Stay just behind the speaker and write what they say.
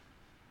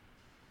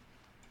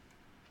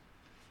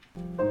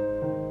Rivers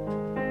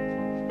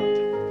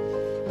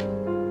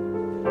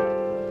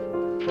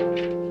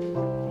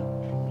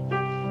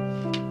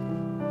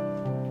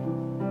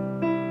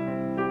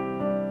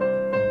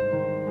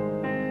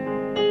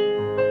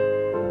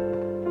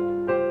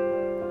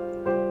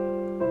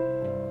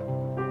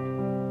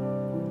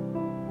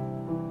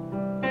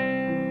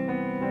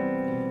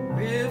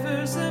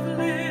of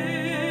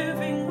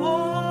living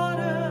waters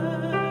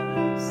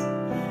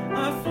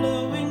are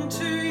flowing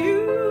to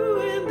you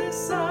in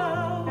this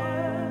hour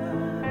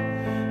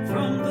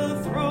from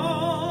the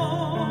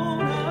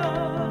throne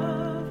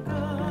of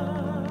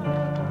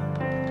God.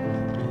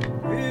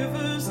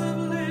 Rivers of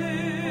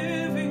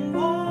living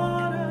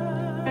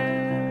waters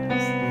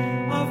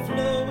are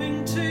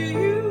flowing to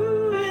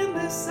you in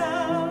this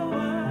hour.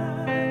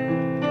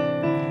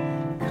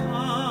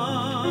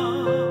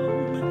 Come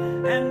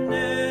and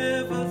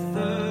never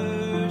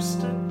thirst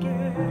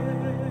again.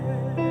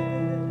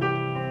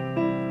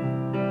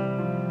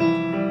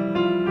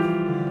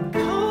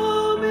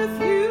 Come if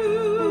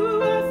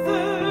you are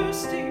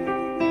thirsty.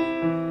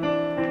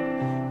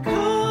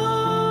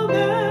 Come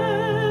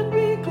and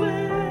be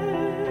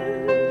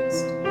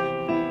cleansed.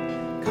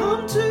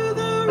 Come to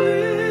the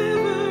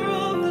river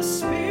of the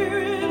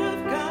Spirit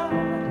of God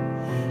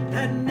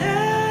that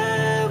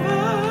never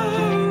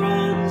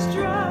runs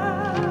dry.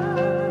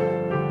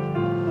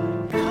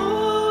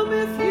 Come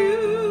if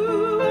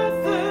you are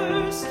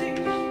thirsty.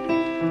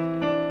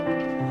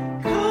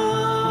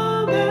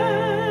 Come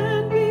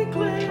and be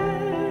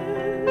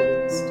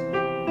cleansed.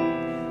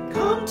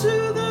 Come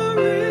to the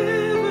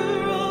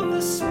river of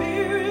the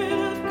Spirit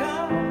of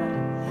God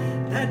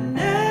that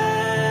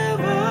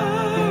never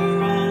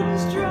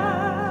runs dry.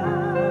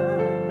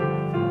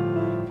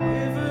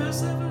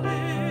 Rivers of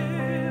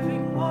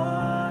living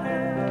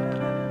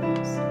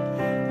waters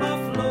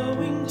are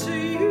flowing to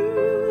you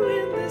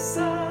in this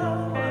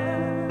hour.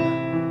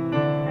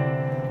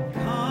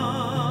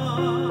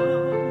 Come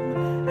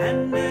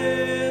and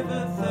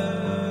never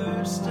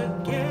thirst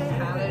again.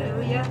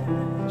 Hallelujah.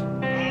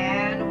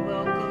 And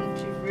welcome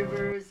to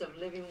Rivers of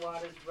Living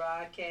Waters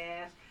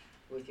broadcast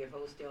with your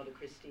host, Elder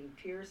Christine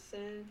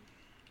Pearson,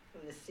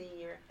 from the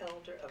Senior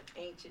Elder of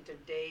Ancient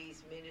of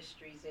Days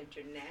Ministries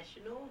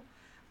International.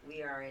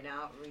 We are an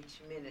outreach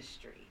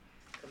ministry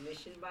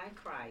commissioned by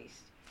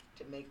Christ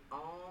to make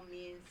all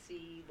men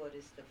see what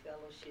is the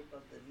fellowship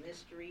of the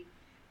mystery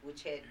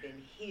which had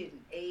been hidden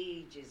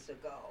ages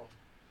ago.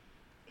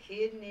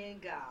 Hidden in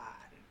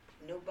God.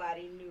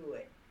 Nobody knew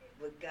it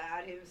but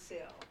God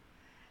himself.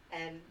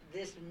 And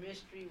this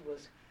mystery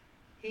was,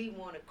 he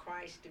wanted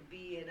Christ to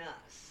be in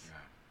us.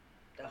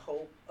 The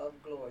hope of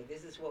glory.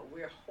 This is what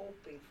we're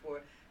hoping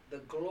for, the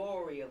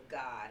glory of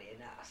God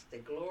in us, the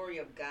glory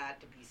of God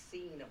to be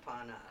seen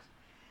upon us,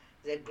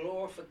 the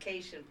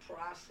glorification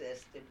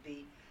process to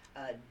be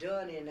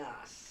done in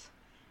us.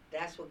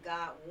 That's what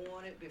God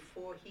wanted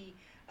before he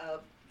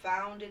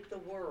founded the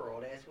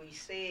world. As we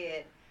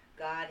said,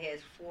 God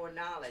has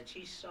foreknowledge.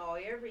 He saw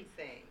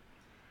everything.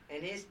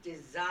 And his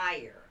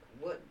desire,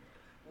 what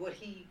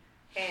he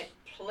had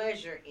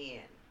pleasure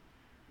in,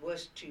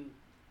 was to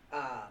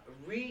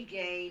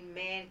regain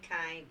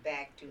mankind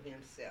back to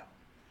himself.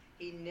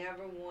 He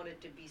never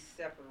wanted to be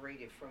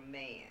separated from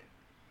man.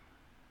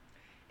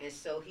 And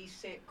so he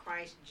sent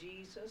Christ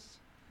Jesus,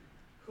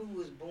 who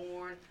was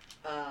born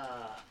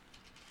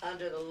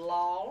under the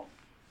law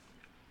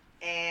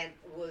and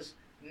was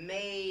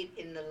made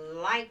in the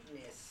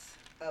likeness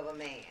of a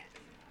man.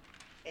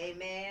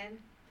 Amen?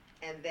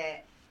 And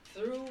that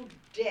through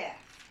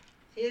death,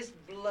 his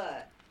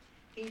blood,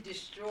 he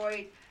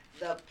destroyed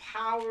the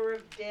power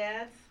of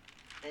death.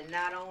 And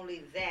not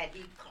only that,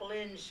 he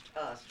cleansed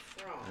us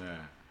from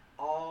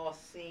all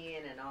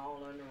sin and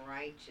all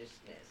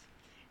unrighteousness.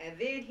 And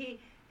then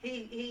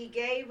he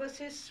gave us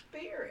his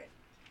spirit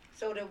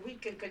so that we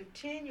can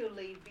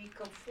continually be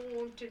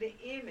conformed to the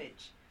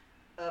image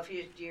of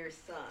his dear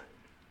son.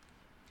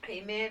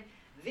 Amen.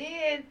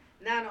 Then,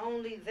 not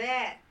only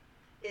that,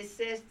 it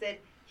says that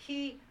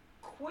he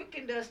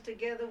quickened us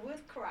together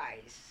with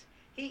Christ.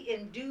 He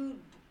endued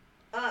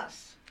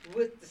us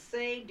with the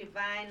same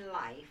divine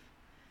life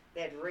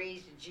that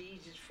raised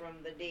Jesus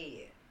from the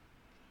dead.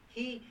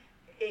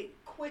 It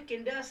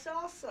quickened us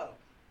also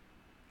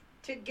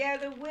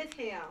together with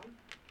him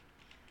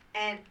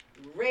and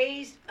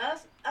raised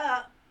us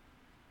up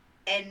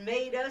and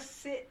made us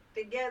sit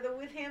together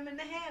with him in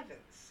the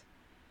heavens.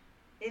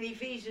 In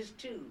Ephesians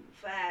 2,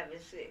 5 and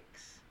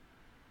 6.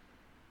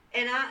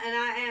 And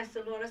I asked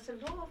the Lord, I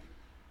said, Lord,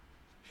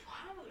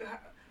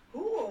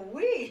 who are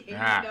we? You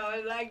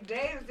know, like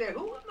David said,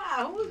 who am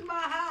I? Who's my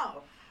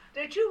house?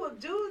 That you would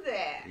do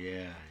that.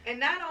 Yeah. And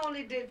not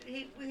only did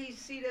he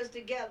seat us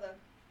together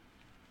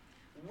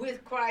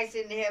with Christ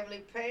in the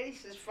heavenly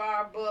places,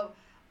 far above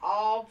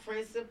all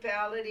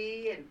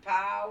principality and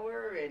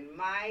power and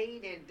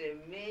might and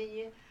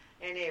dominion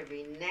and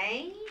every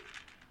name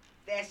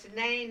that's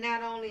named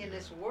not only in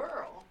this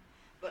world,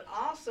 but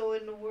also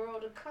in the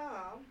world to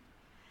come.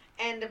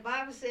 And the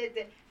Bible said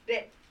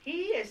that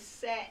he is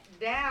sat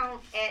down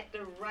at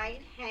the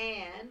right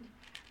hand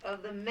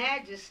of the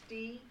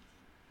majesty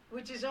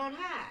which is on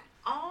high,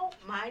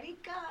 Almighty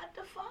God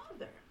the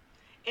Father.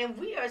 And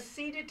we are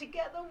seated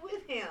together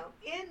with him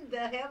in the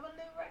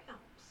heavenly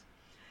realms.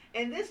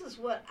 And this is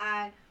what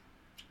I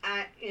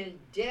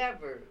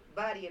endeavor,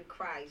 body of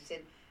Christ,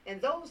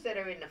 and those that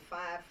are in the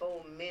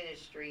fivefold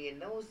ministry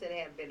and those that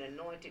have been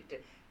anointed to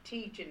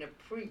teach and to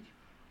preach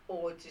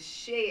or to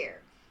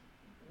share,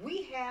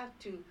 we have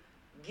to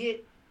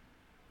get,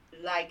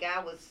 like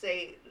I would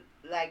say,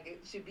 like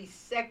it should be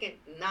second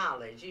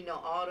knowledge,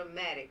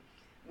 automatic,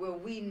 where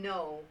we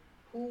know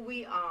who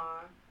we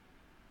are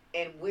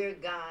and where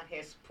God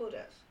has put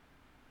us.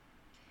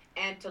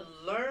 And to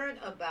learn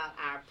about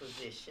our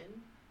position,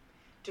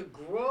 to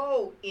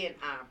grow in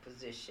our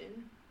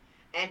position,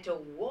 and to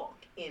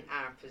walk in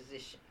our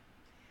position.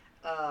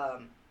 I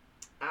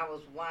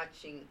was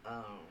watching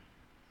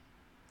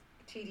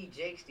T.D.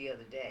 Jakes the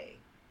other day,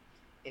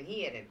 and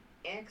he had an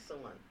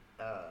excellent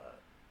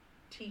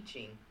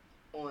teaching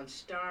on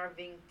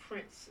starving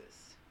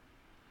princes.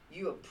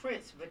 You're a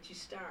prince, but you're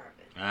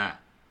starving.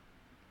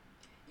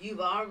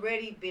 You've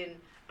already been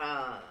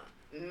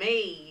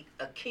made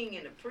a king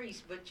and a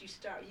priest, but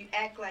you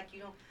act like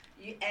you don't.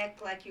 You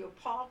act like you're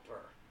a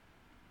pauper.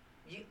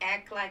 You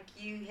act like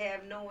you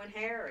have no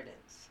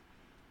inheritance.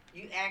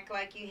 You act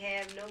like you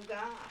have no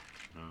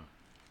God.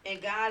 And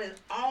God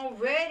has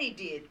already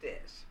did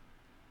this.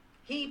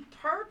 He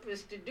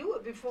purposed to do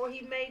it before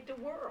he made the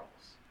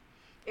worlds.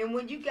 And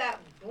when you got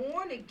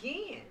born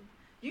again,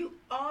 you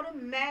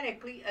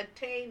automatically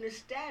attain the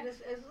status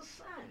as a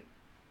son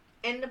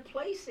and the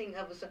placing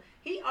of a son.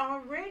 He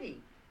already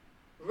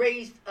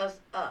raised us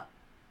up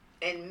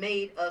and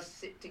made us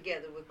sit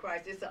together with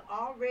Christ. It's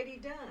already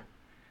done.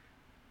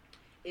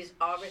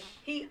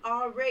 He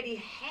already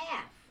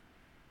hath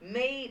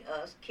made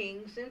us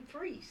kings and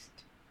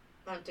priests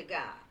unto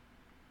God.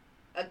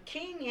 A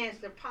king has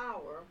the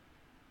power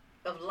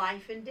of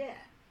life and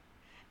death.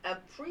 A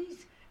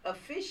priest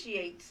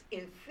officiates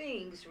in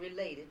things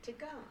related to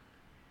God.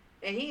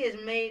 And he has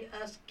made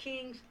us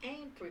kings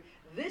and priests.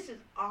 This is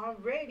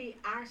already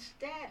our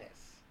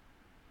status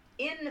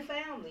in the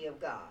family of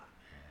God.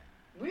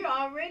 We're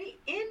already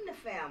in the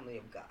family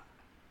of God.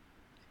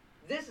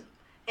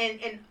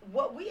 And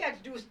what we have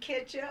to do is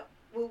catch up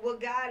with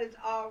what God has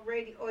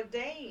already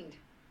ordained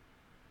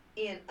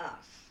in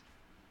us.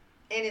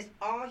 And it's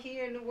all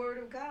here in the Word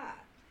of God.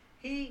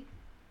 He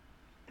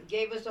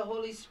gave us the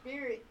Holy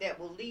Spirit that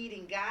will lead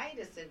and guide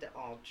us into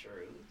all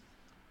truth,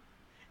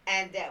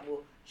 and that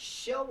will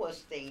show us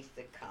things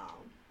to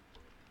come,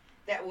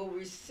 that will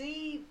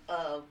receive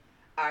of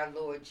our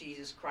Lord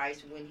Jesus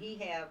Christ. When he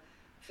have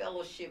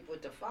fellowship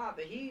with the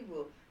Father, he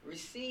will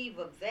receive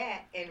of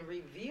that and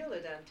reveal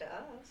it unto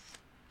us.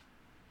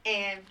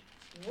 And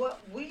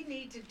what we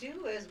need to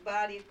do as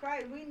body of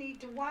Christ, we need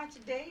to watch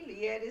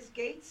daily at his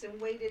gates and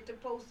wait at the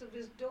post of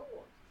his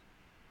door.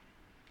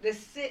 To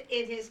sit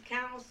in his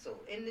counsel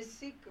in the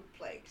secret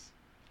place,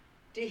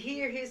 to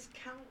hear his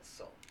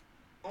counsel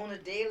on a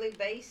daily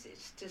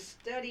basis, to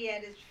study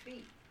at his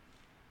feet,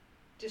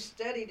 to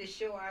study to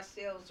show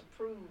ourselves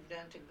approved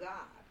unto God,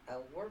 a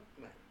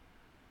workman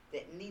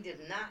that needeth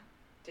not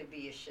to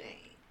be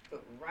ashamed,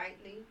 but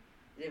rightly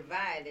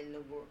dividing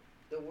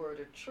the word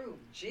of truth.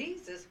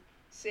 Jesus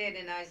said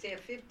in Isaiah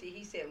 50,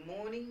 he said,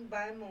 morning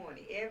by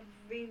morning,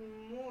 every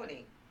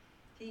morning,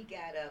 he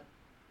got up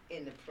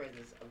in the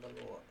presence of the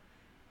Lord.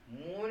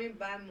 Morning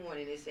by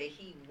morning, they say,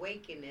 he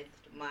wakeneth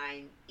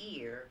mine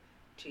ear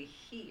to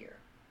hear.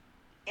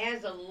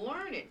 As a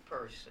learned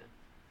person,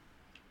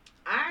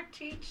 our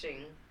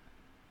teaching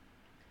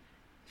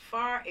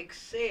far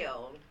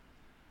excelled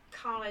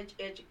college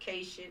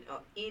education or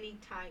any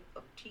type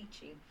of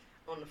teaching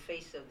on the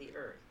face of the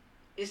earth.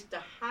 It's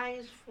the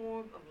highest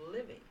form of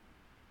living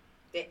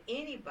that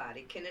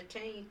anybody can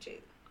attain to.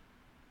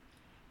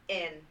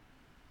 And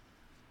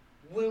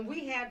when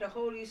we have the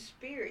Holy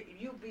Spirit,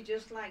 you'll be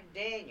just like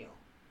Daniel,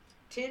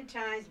 10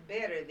 times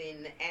better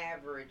than the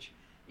average,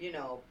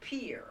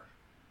 peer.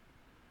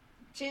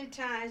 10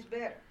 times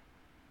better.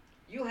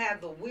 You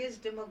have the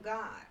wisdom of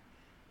God,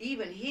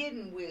 even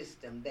hidden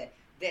wisdom that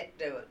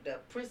the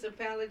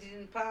principalities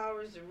and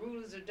powers, the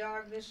rulers of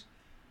darkness,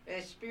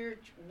 and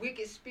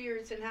wicked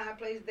spirits in high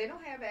places, they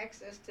don't have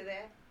access to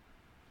that,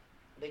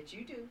 but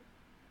you do.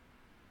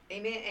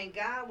 Amen. And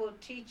God will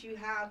teach you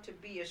how to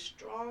be a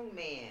strong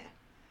man.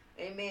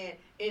 Amen.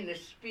 In the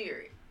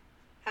spirit.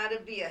 How to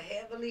be a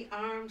heavily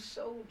armed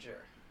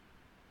soldier.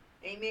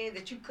 Amen.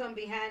 That you come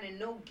behind in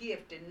no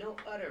gift and no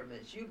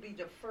utterance. You be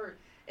the first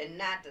and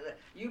not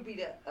you be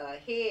the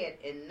head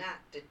and not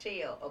the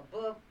tail.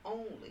 Above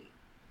only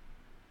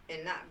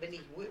and not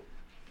beneath.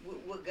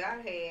 What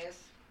God has.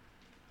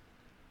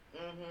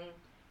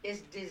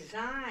 It's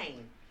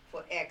designed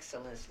for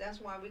excellence.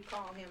 That's why we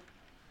call him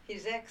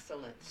his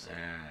excellence.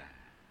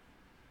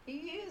 He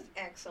is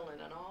excellent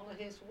in all of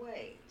his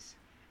ways.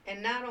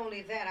 And not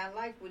only that, I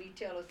like what he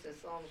tells us in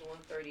Psalms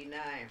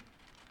 139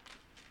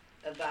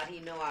 about he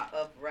know our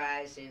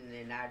uprising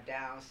and our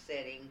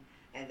downsetting,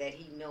 and that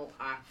he know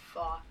our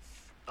thoughts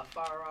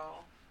afar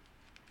off.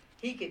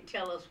 He could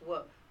tell us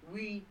what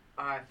we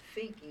are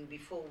thinking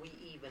before we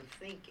even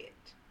think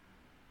it.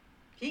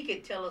 He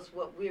can tell us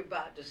what we're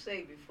about to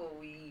say before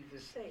we even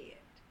say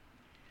it.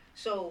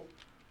 So,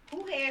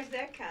 who has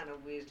that kind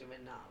of wisdom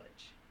and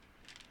knowledge?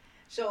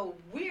 So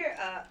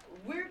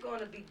we're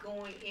going to be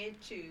going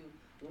into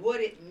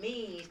what it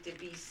means to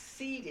be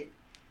seated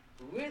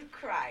with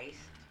Christ,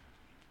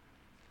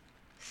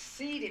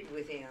 seated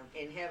with Him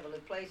in heavenly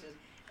places,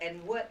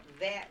 and what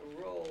that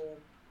role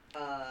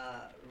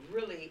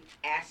really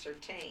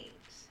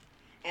ascertains,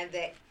 and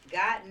that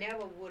God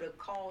never would have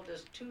called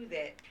us to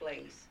that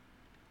place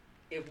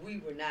if we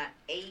were not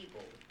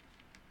able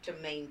to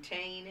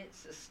maintain it,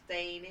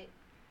 sustain it,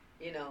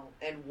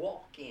 and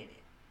walk in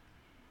it.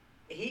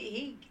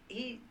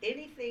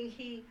 Anything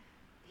he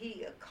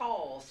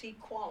calls, he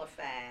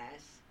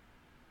qualifies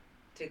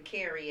to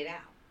carry it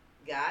out.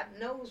 God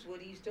knows what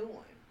He's doing.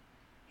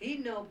 He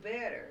know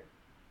better,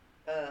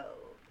 uh,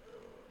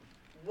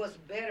 what's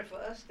better for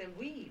us than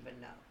we even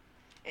know,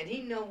 and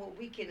He know what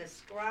we can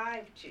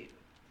ascribe to.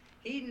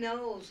 He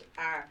knows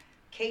our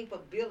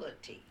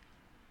capability.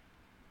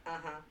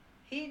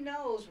 He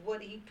knows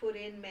what He put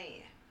in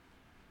man,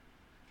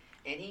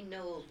 and He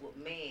knows what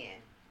man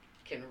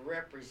can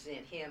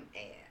represent Him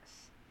as.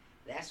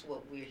 That's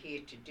what we're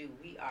here to do.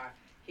 We are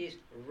His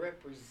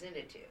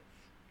representative.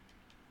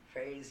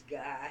 Praise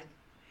God.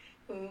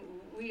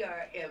 We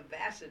are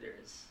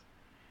ambassadors.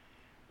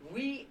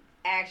 We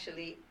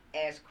actually,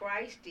 as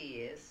Christ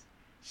is,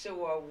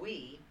 so are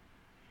we.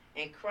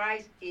 And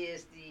Christ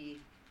is the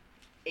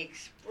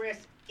express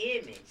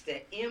image,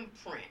 the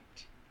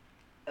imprint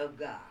of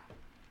God.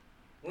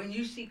 When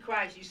you see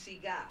Christ, you see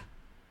God.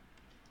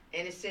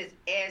 And it says,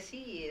 as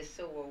He is,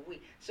 so are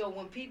we. So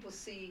when people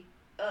see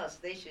us,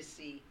 they should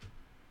see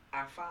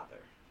our Father.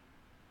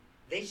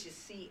 They should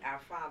see our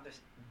Father's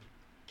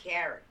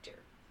character,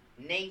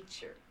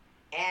 nature,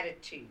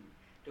 attitude.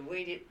 The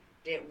way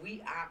that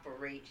we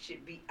operate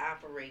should be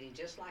operating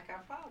just like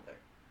our Father,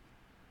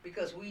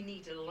 because we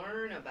need to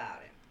learn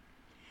about Him.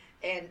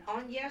 And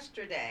on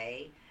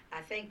yesterday,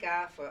 I thank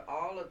God for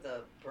all of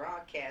the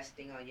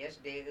broadcasting on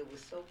yesterday. It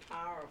was so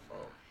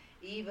powerful.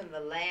 Even the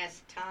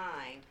last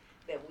time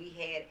that we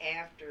had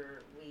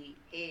after we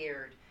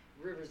aired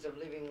Rivers of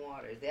Living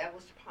Waters, that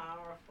was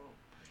powerful.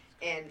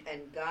 And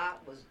God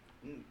was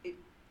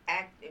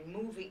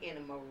moving in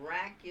a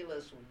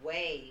miraculous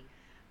way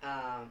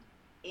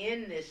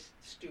in this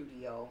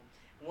studio.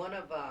 One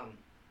of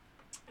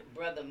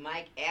Brother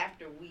Mike,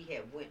 after we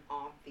had went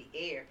off the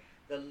air,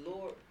 the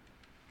Lord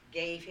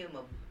gave him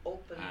an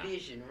open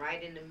vision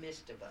right in the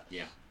midst of us.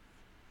 Yeah.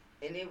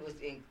 And it was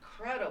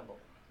incredible.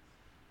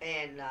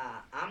 And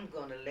I'm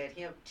going to let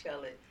him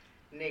tell it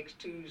next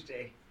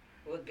Tuesday,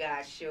 what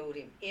God showed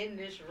him in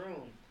this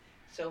room.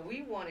 So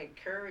we want to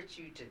encourage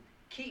you to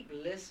keep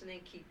listening,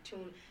 keep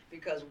tuning,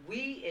 because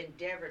we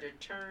endeavor to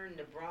turn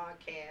the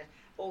broadcast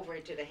over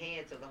into the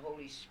hands of the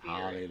Holy Spirit.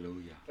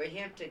 Hallelujah. For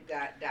Him to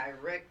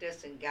direct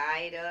us and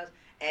guide us,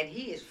 and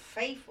He is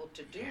faithful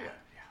to do it.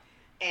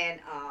 Yeah. And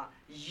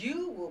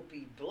you will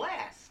be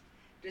blessed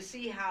to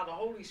see how the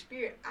Holy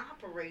Spirit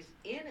operates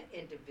in an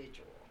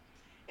individual.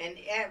 And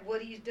at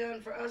what He's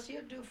done for us,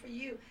 He'll do for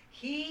you.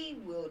 He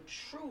will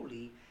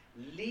truly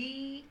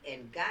lead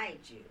and guide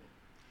you.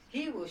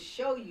 He will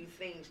show you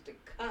things to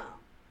come.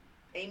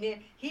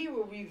 Amen. He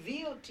will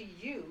reveal to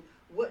you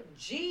what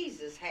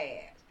Jesus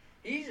has.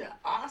 He's an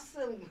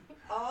awesome,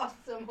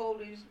 awesome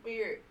Holy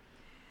Spirit.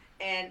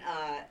 And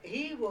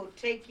He will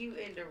take you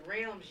into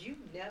realms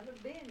you've never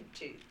been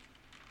to.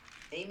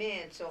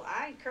 Amen. So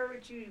I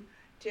encourage you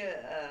to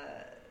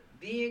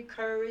be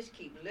encouraged,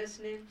 keep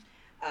listening.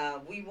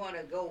 We want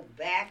to go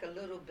back a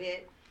little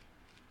bit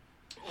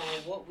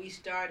on what we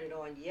started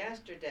on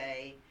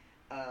yesterday.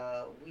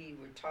 We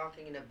were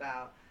talking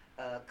about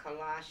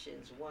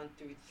Colossians 1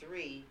 through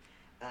 3,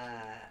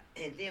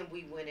 and then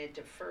we went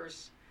into 1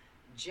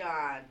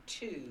 John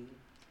 2,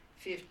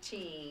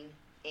 15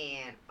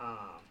 and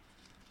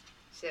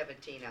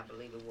 17, I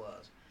believe it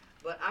was.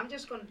 But I'm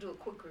just going to do a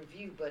quick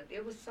review, but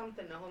it was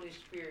something the Holy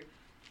Spirit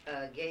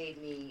gave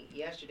me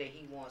yesterday.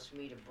 He wants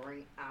me to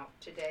bring out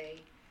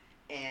today,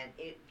 and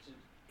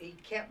He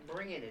kept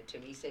bringing it to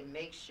me. He said,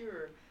 make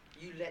sure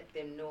you let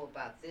them know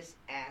about this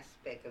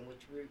aspect, in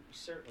which we're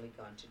certainly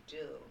going to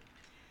do.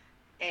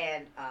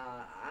 And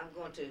I'm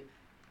going to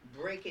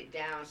break it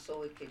down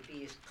so it can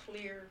be as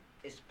clear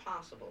as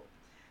possible.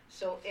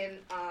 So in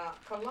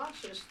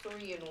Colossians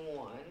 3 and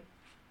 1,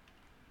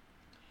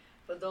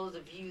 for those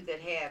of you that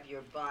have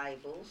your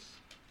Bibles,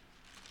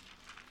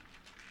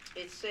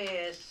 it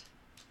says,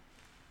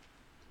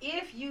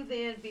 if you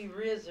then be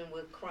risen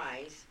with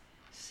Christ,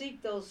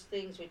 seek those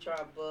things which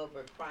are above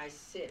where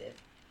Christ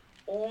sitteth,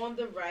 on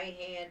the right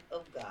hand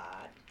of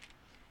God.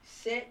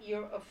 Set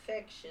your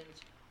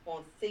affections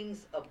on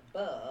things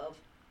above,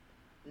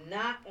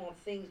 not on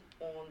things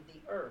on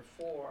the earth.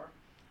 For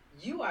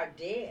you are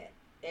dead,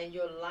 and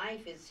your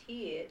life is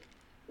hid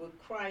with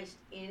Christ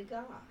in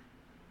God.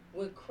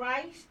 When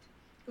Christ,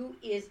 who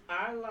is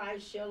our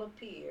life, shall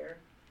appear,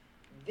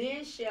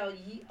 then shall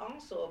ye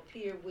also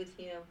appear with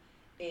Him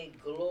in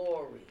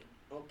glory.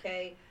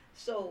 Okay?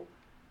 So,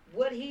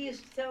 what he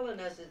is telling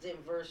us is in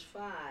verse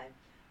 5,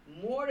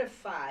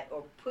 mortify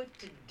or put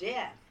to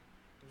death,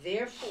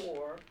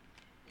 therefore,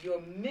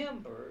 your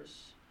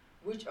members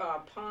which are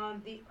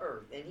upon the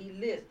earth. And he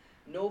lists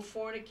no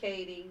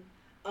fornicating,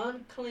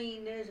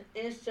 uncleanness,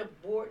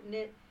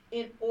 insubordinate,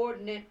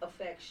 inordinate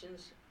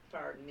affections,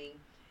 pardon me,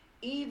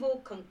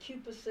 evil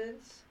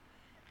concupiscence,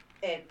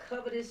 and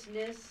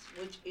covetousness,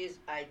 which is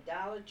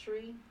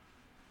idolatry.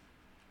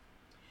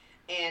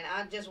 And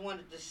I just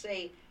wanted to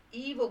say,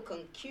 evil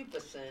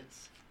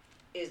concupiscence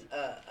is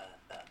a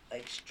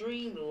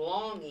extreme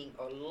longing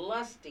or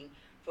lusting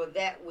for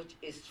that which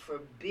is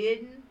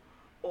forbidden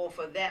or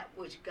for that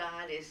which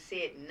God has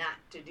said not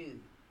to do.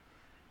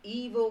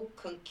 Evil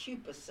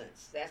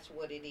concupiscence, that's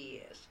what it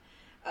is.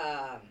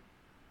 Um,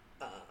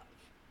 uh,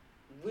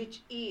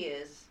 which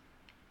is,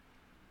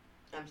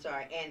 I'm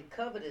sorry, and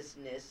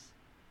covetousness,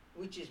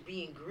 which is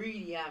being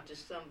greedy after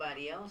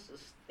somebody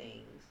else's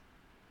things,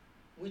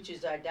 which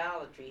is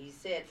idolatry. He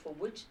said, for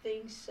which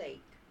things'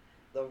 sake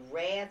the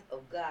wrath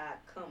of God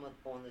cometh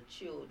on the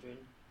children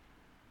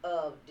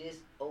of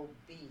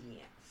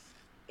disobedience.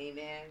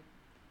 Amen.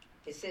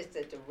 It says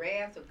that the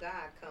wrath of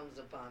God comes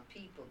upon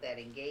people that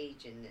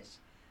engage in this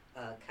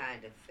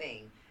kind of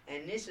thing.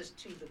 And this is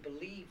to the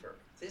believer.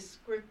 This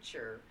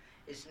scripture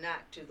is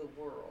not to the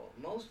world.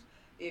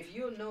 If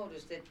you'll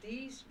notice that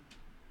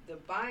the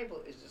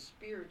Bible is a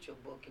spiritual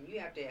book, and you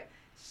have to have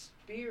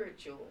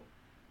spiritual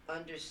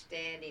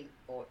understanding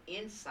or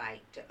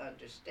insight to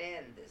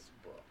understand this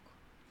book.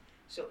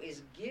 So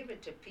it's given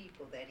to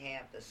people that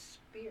have the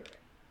Spirit.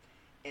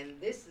 And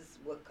this is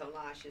what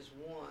Colossians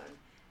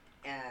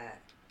 1,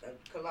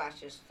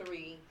 Colossians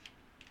 3,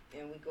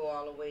 and we go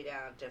all the way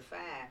down to 5,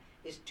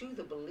 is to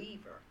the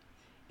believer.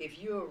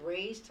 If you are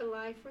raised to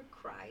life with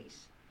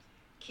Christ,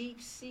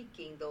 keep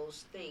seeking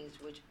those things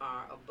which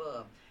are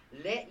above.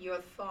 Let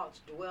your thoughts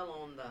dwell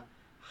on the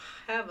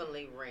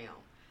heavenly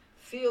realm.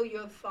 Fill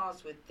your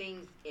thoughts with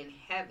things in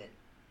heaven.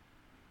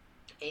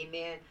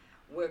 Amen.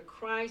 Where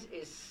Christ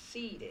is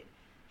seated.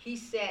 He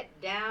sat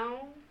down,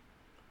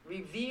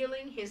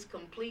 revealing his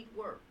complete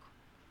work.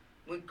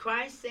 When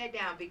Christ sat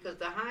down, because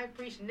the high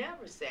priest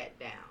never sat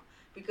down,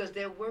 because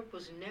their work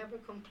was never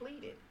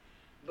completed.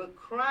 But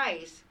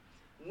Christ,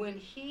 when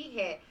he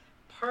had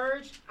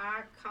purged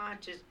our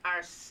conscience,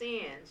 our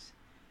sins,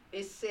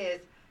 it says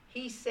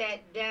he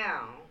sat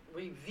down,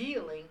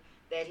 revealing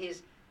that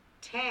his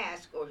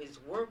task or his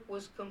work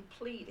was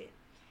completed.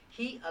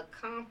 He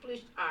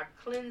accomplished our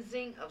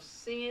cleansing of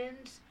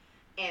sins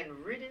and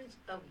riddance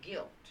of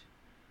guilt.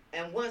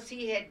 And once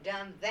he had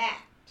done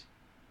that,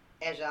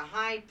 as a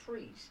high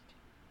priest,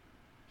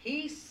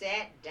 he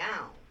sat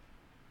down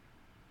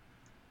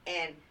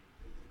and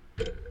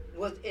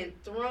was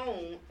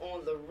enthroned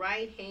on the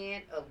right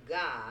hand of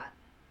God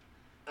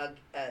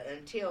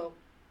until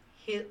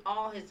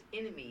all his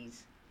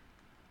enemies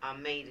are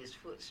made his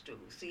footstool.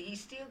 See, he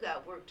still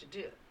got work to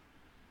do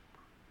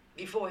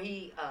before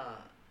he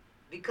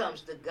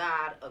becomes the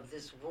God of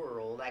this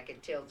world, like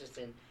it tells us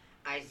in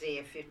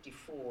Isaiah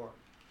 54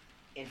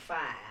 and 5.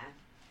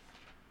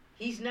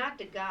 He's not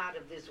the God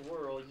of this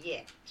world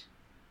yet.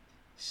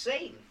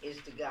 Satan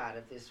is the God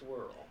of this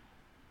world.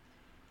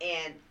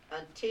 And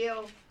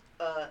until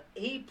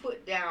he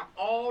put down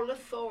all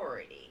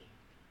authority,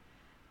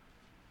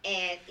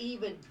 and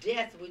even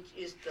death, which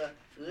is the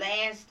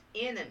last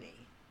enemy,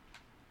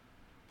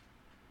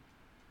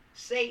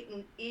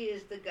 Satan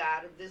is the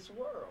God of this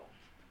world.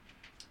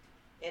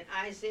 In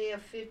Isaiah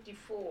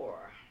 54,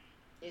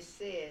 it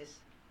says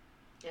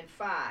in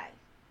 5,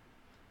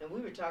 and we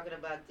were talking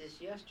about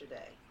this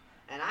yesterday,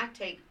 and I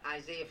take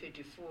Isaiah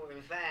 54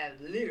 and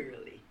 5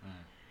 literally.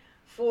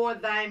 For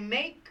thy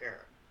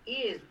maker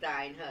is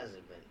thine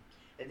husband.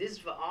 And this is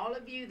for all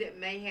of you that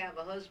may have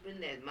a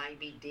husband that might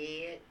be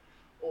dead,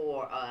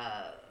 or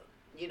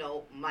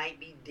might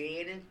be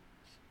dead in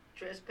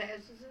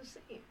trespasses and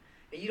sin.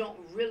 And you don't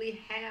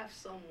really have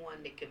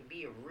someone that can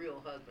be a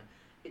real husband.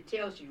 It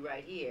tells you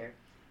right here,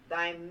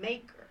 thy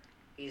maker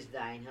is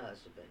thine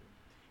husband.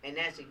 And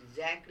that's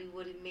exactly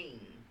what it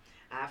means.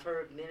 I've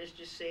heard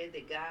ministers say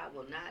that God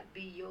will not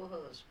be your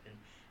husband.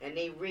 And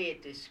they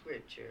read this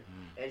scripture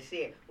and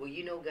said, well,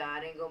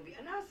 God ain't going to be.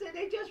 And I said,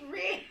 they just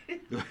read.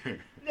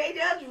 They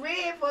just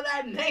read, for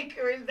thy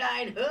maker is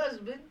thine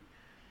husband.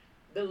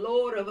 The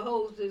Lord of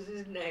hosts is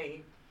his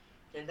name.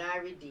 And thy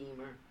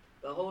Redeemer,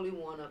 the Holy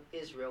One of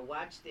Israel.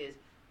 Watch this.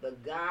 The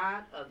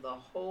God of the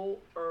whole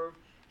earth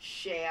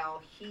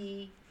shall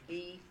he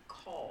be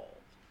called.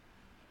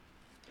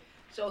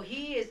 So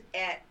he is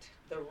at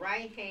the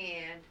right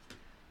hand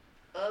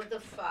of the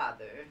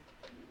Father,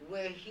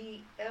 where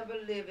he ever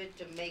liveth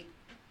to make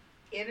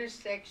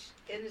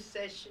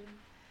intercession,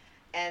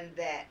 and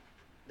that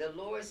the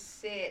Lord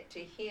said to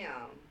him,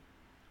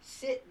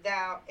 sit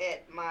thou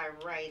at my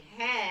right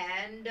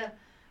hand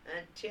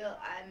until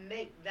I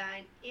make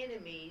thine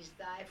enemies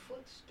thy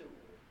footstool.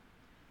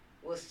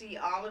 Well, see,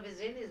 all of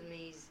his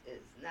enemies is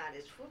not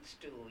his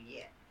footstool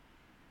yet.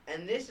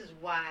 And this is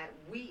why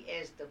we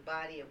as the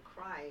body of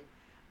Christ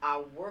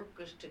are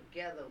workers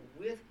together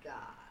with God.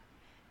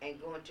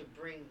 and going to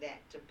bring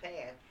that to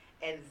pass.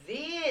 And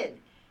then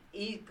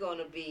he's going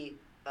to be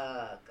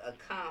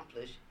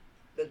accomplished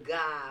the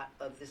God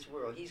of this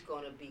world. He's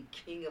going to be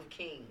King of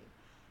Kings,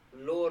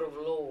 Lord of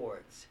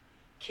Lords,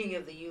 King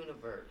of the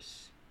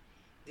universe.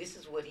 This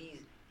is what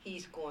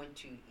he's going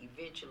to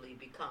eventually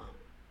become.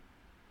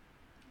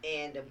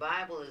 And the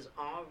Bible is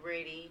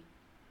already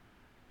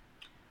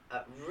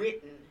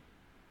written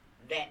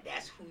that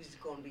that's who he's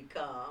going to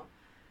become.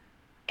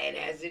 And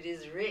as it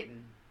is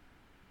written,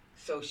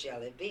 so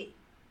shall it be.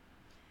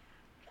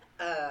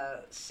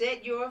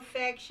 Set your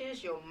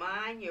affections, your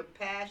mind, your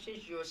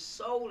passions, your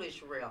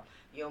soulish realm,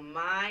 your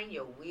mind,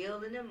 your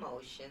will, and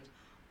emotions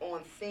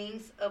on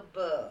things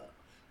above,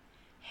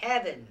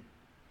 heaven,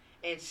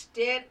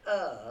 instead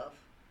of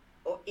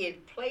or in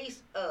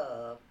place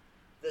of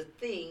the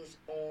things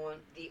on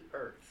the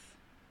earth.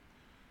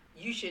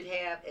 You should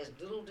have as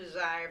little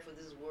desire for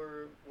this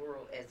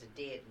world as a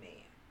dead man.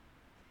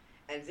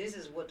 And this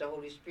is what the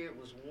Holy Spirit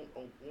was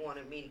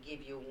wanting me to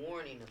give you a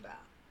warning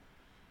about.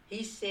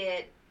 He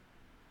said,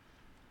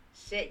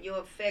 set your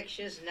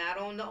affections not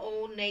on the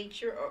old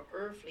nature or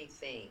earthly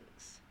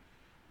things,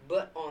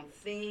 but on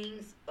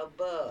things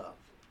above,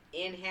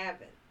 in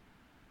heaven.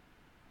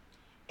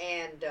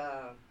 And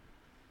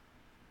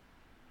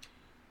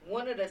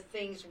one of the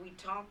things we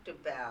talked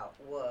about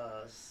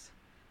was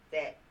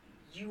that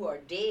you are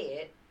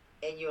dead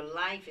and your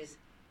life is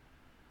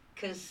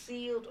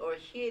concealed or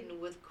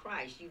hidden with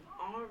Christ. You've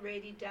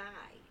already died.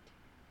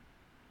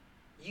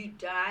 You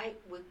died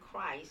with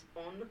Christ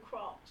on the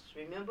cross.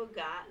 Remember,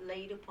 God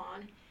laid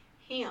upon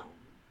him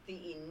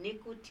the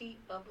iniquity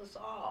of us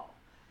all.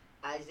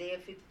 Isaiah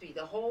 53,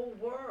 the whole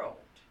world,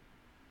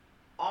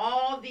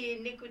 all the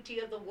iniquity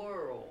of the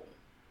world,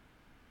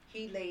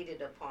 he laid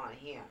it upon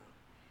him.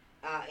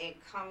 In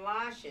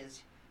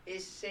Colossians,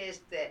 it says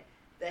that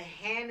the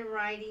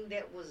handwriting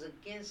that was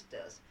against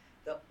us,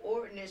 the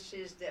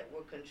ordinances that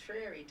were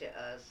contrary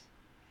to us,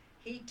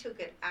 he took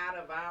it out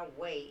of our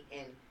way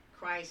and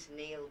Christ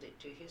nailed it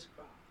to his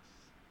cross.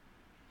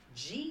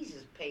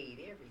 Jesus paid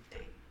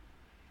everything.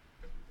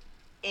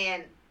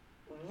 And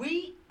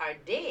we are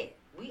dead.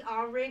 We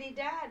already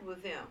died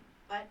with him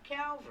at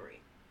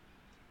Calvary.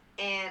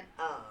 And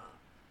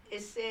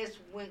it says,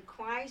 when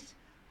Christ,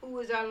 who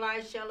is our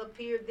life, shall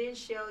appear, then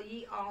shall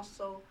ye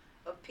also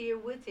appear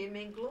with him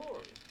in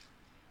glory.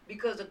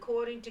 Because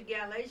according to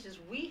Galatians,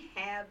 we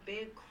have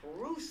been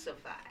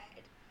crucified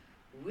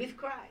with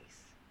Christ.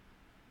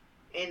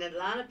 And a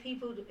lot of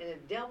people and the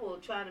devil will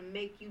try to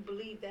make you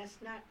believe that's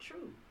not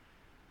true.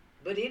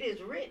 But it is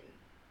written.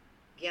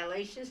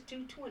 Galatians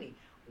 2:20.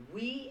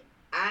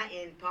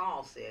 And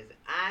Paul says,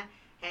 I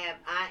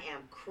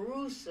am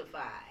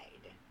crucified,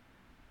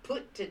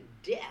 put to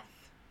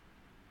death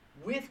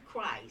with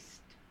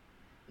Christ.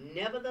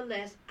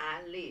 Nevertheless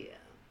I live.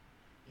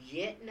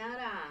 Yet not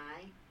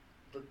I,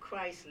 but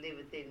Christ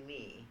liveth in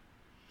me.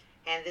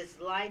 And this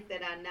life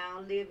that I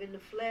now live in the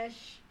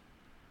flesh,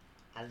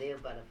 I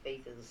live by the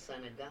faith of the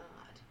Son of God,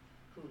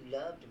 who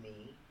loved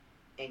me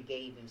and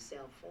gave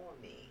himself for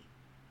me.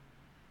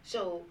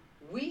 So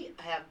we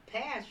have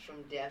passed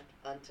from death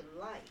unto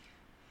life.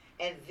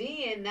 And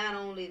then, not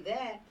only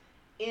that,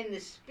 in the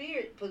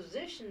spirit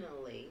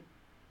positionally,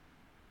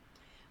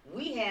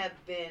 we have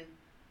been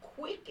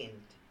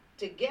quickened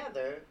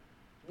together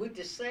with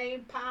the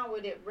same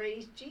power that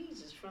raised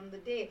Jesus from the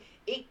dead.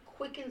 It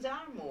quickens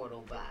our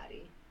mortal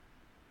body.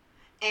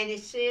 And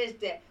it says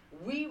that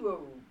we were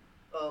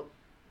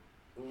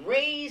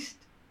raised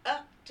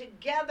up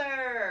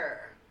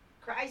together,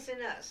 Christ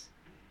in us,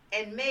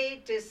 and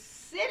made to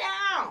sit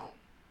down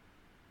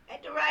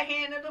at the right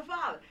hand of the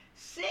Father.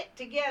 Sit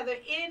together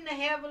in the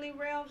heavenly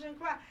realms in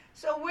Christ.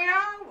 So where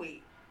are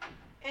we?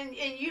 And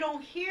you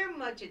don't hear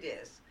much of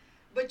this.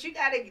 But you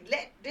got to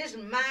let this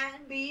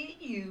mind be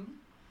in you,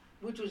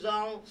 which was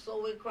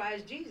also in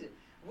Christ Jesus.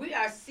 We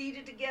are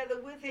seated together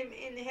with him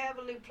in the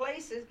heavenly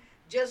places,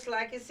 just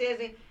like it says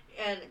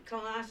in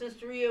Colossians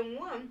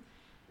 3:1,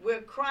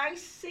 where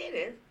Christ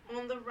sitteth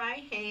on the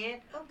right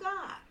hand of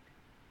God.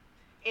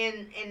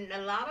 And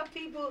a lot of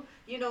people,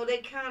 they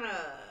kind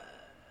of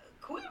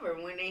quiver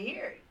when they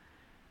hear it.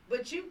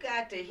 But you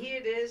got to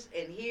hear this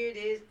and hear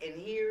this and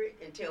hear it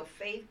until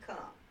faith comes.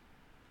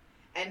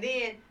 And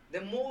then the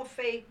more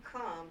faith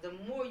comes, the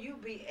more you'll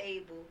be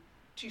able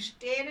to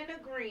stand in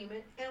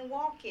agreement and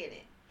walk in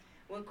it.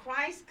 When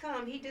Christ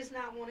comes, he does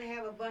not want to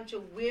have a bunch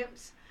of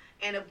wimps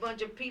and a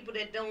bunch of people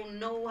that don't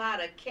know how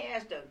to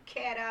cast a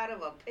cat out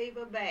of a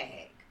paper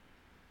bag.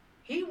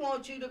 He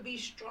wants you to be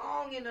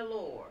strong in the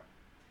Lord.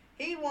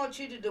 He wants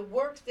you to do the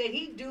works that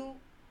he do,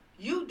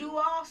 you do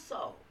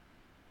also.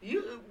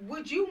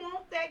 Would you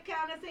want that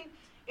kind of thing?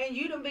 And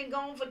you done been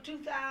gone for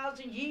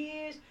 2,000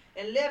 years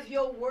and left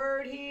your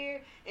word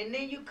here, and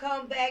then you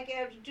come back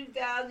after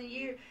 2,000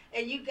 years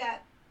and you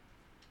got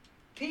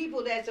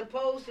people that's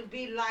supposed to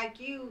be like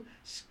you,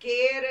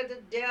 scared of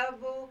the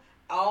devil,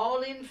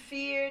 all in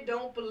fear,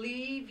 don't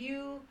believe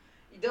you,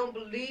 don't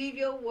believe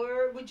your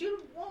word. Would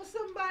you want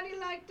somebody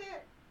like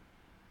that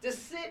to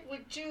sit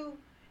with you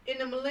in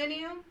the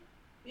millennium?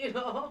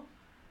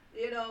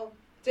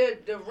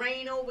 to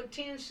reign over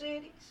 10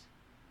 cities?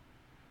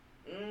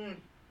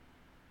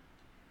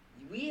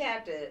 We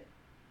have to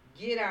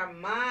get our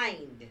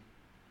mind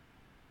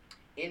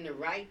in the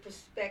right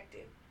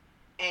perspective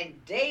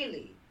and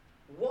daily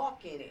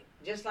walk in it.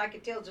 Just like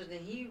it tells us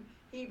in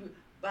Hebrew,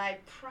 by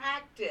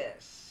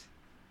practice.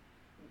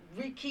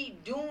 We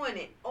keep doing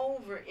it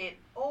over and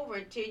over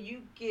until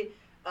you get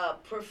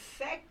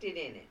perfected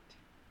in it.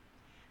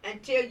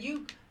 Until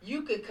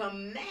you can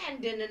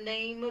command in the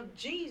name of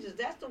Jesus.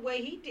 That's the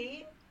way he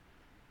did.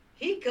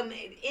 He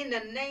commanded in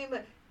the name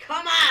of,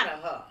 come out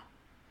of her.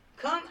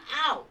 Come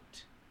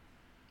out.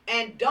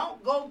 And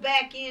don't go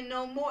back in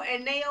no more.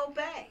 And they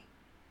obey.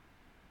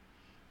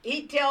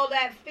 He tell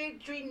that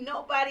fig tree,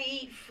 nobody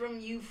eat from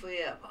you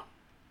forever.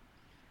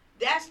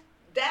 That's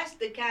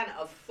the kind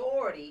of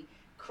authority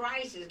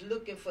Christ is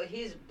looking for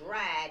his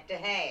bride to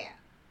have.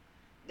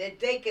 That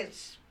they can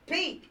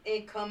speak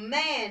and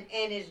command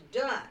and it's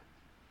done.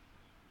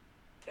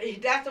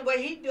 That's the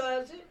way he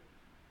does it.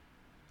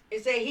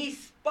 It said he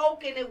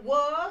spoke and it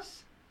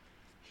was.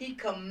 He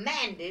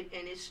commanded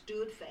and it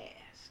stood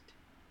fast.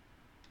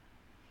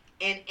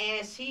 And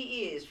as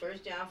he is,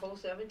 1 John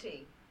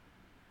 4:17,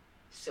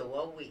 so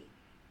are we.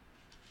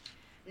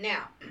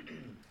 Now,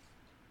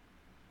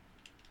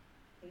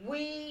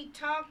 we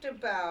talked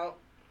about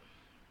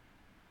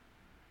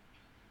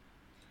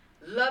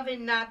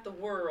loving not the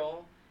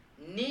world,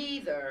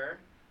 neither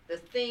the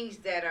things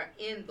that are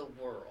in the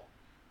world.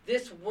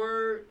 This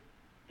word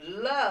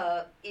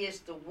love is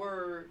the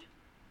word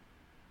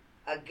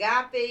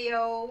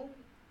agapeo,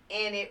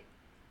 and it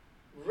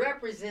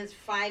represents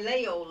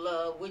phileo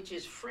love, which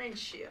is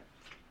friendship.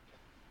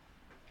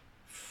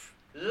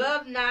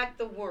 Love not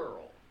the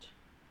world.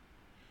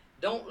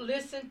 Don't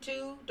listen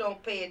to,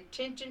 don't pay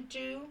attention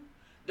to,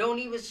 don't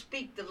even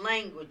speak the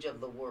language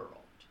of the world.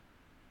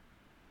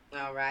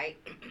 All right?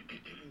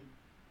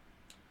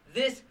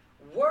 This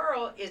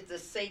world is the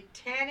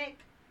satanic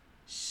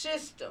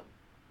system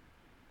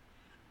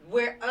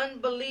where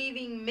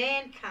unbelieving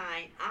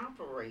mankind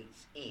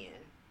operates in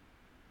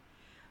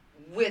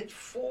with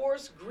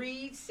force,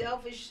 greed,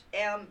 selfish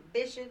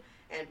ambition,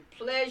 and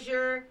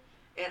pleasure,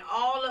 and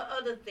all the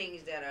other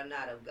things that are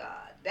not of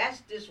God.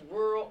 That's this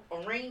world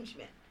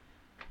arrangement.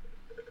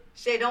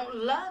 Say, don't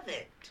love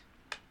it.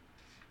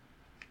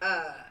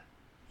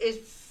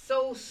 It's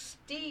so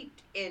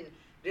steeped in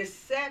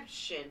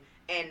deception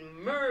and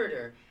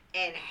murder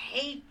and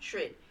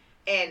hatred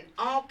and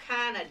all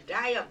kind of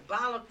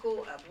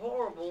diabolical,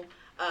 horrible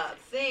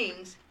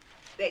things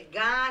that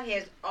God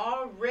has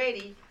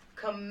already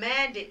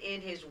commanded in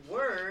his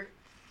word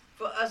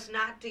for us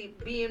not to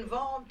be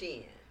involved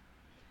in.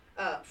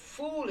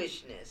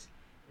 Foolishness,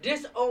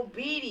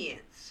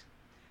 disobedience,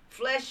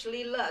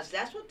 fleshly lust.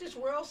 That's what this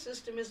world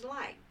system is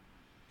like.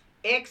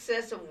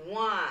 Excess of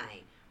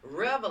wine,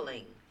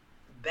 reveling,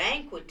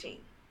 banqueting.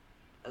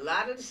 A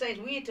lot of the saints,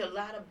 we into a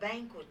lot of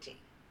banqueting.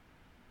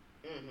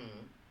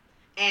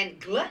 And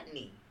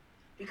gluttony.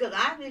 Because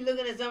I've been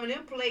looking at some of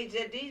them plates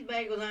at these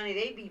banquets, honey,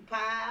 they be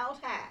piled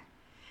high.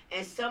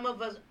 And some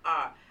of us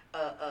are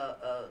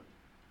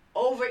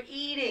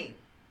overeating,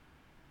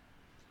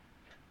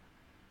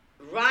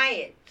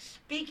 riot,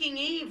 speaking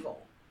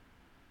evil,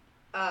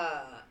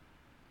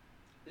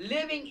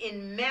 living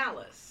in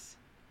malice,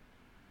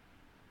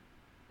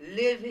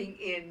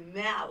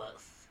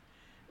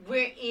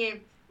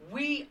 wherein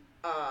we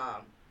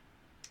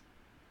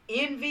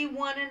envy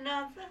one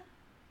another,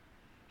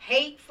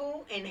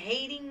 hateful and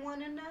hating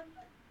one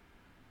another.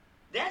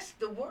 That's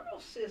the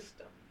world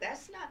system.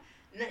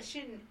 That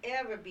shouldn't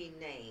ever be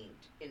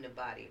named in the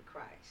body of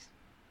Christ.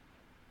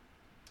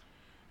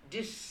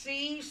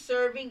 Deceive,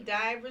 serving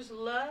divers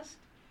lust,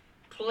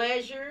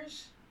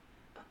 pleasures,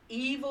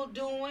 evil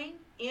doing,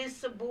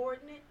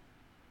 insubordinate.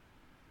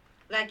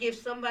 Like if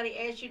somebody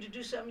asks you to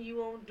do something, you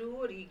won't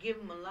do it, or you give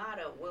them a lot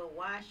of, well,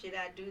 why should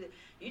I do that?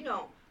 You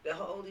know, the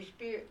Holy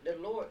Spirit, the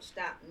Lord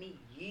stopped me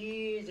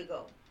years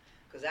ago.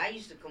 Because I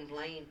used to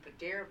complain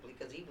terribly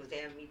because he was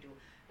having me do,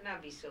 and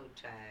I'd be so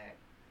tired.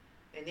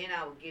 And then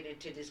I would get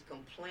into this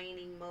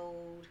complaining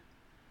mode,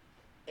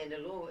 and the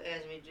Lord would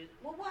ask me to do,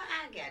 well, why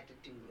I got to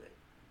do it?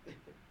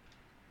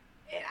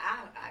 And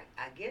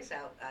I guess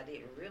I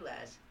didn't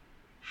realize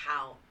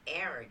how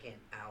arrogant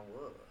I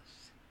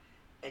was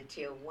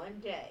until one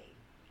day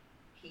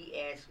he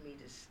asked me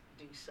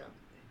to do something.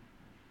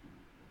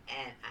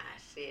 And I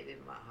said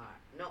in my heart,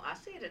 no, I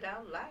said it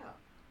out loud.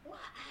 Why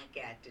I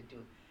got to do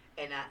it?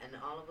 And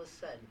all of a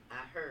sudden,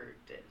 I heard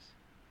this.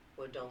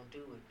 Well, don't do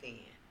it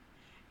then.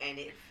 And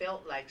it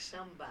felt like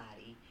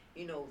somebody,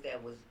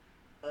 that was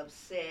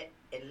upset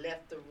and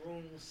left the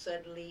room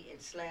suddenly and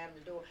slammed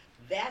the door.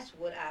 That's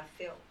what I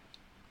felt.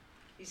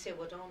 He said,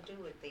 well, don't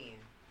do it then.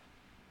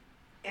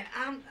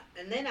 And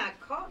then I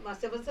caught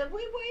myself and said,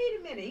 wait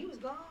a minute. He was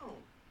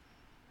gone.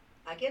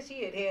 I guess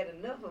he had had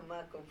enough of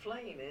my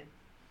complaining.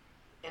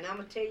 And I'm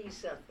going to tell you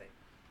something.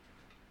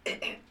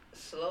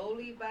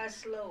 Slowly by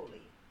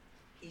slowly,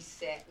 he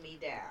sat me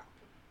down.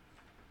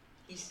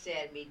 He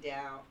sat me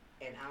down,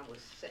 and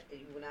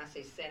when I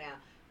say sat down,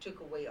 took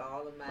away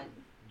all of my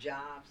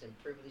jobs and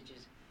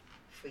privileges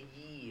for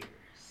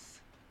years.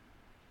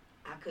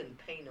 I couldn't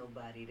pay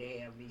nobody to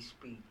have me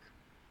speak.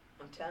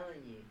 I'm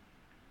telling you.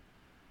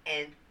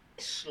 And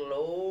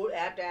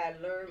after I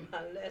learned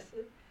my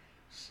lesson,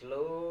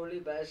 slowly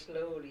by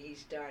slowly, he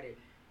started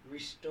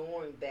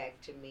restoring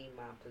back to me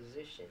my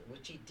position,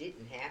 which he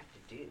didn't have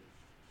to do.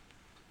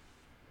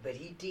 But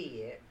he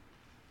did.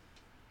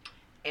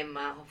 And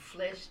my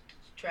flesh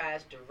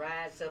tries to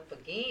rise up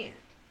again.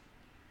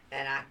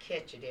 And I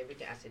catch it every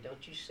time. I said,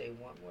 don't you say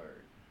one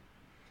word.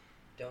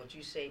 Don't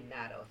you say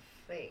not a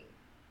thing.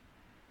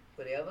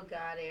 Whatever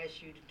God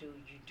asks you to do,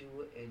 you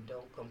do it, and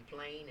don't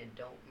complain and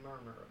don't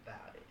murmur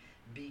about it.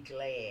 Be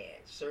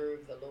glad.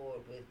 Serve the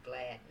Lord with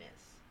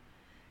gladness.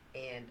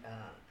 And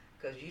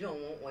because you don't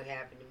want what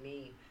happened to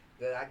me.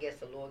 Because I guess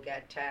the Lord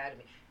got tired of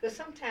me. Because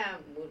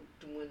sometimes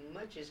when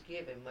much is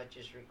given, much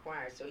is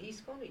required. So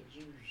he's going to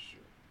use you.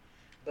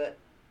 But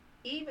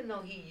even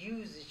though he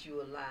uses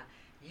you a lot,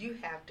 you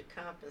have to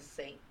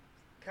compensate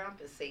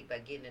by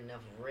getting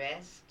enough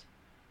rest,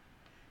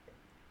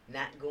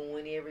 not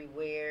going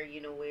everywhere,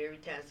 where every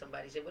time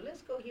somebody said, well,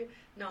 let's go here.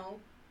 No,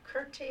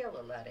 curtail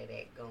a lot of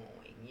that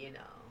going,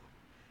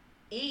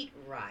 Eat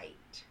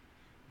right.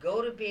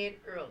 Go to bed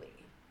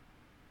early.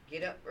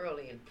 Get up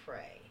early and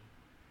pray.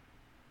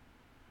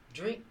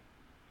 Drink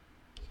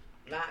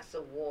lots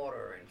of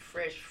water and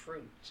fresh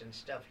fruits and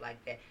stuff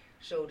like that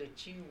so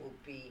that you will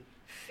be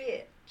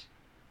fit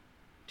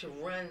to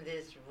run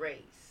this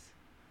race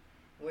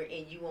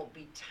wherein you won't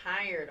be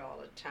tired all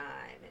the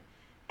time and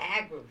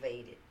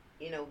aggravated.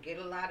 Get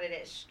a lot of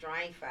that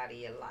strife out of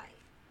your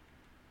life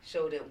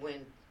so that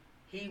when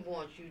he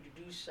wants you to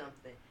do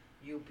something,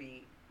 you'll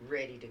be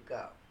ready to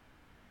go.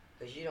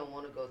 Because you don't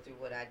want to go through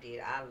what I did.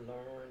 I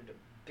learned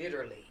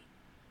bitterly.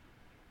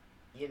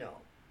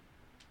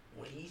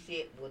 When he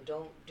said, well,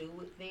 don't do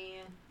it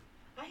then,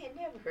 I had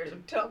never heard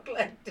him talk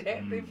like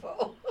that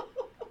before.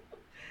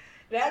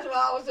 That's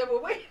why I was saying,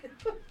 well, wait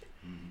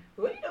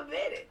a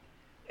minute.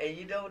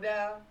 And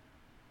now,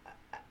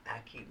 I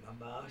keep my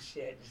mouth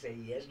shut and say,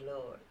 yes,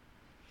 Lord.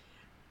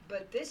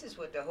 But this is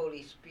what the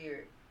Holy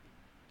Spirit,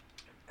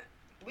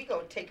 we're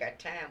going to take our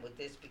time with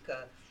this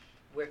because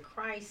where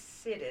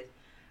Christ sitteth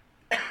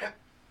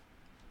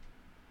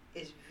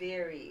is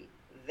very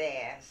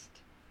vast.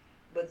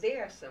 But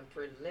there are some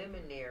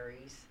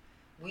preliminaries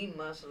we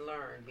must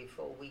learn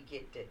before we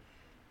get to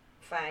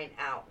find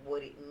out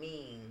what it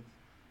means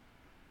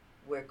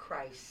where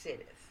Christ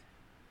sitteth.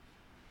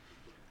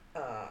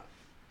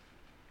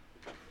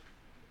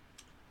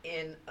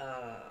 In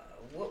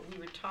what we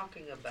were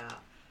talking about,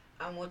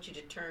 I want you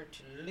to turn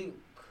to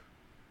Luke.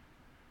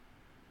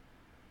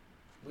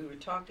 We were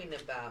talking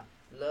about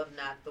love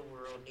not the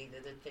world, neither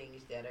the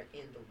things that are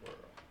in the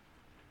world.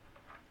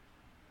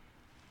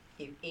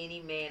 If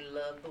any man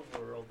love the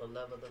world, the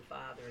love of the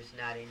Father is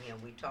not in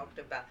him. We talked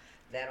about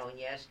that on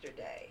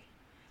yesterday.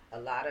 A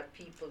lot of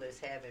people is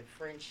having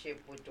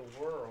friendship with the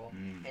world,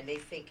 and they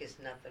think there's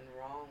nothing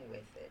wrong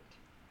with it.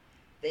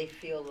 They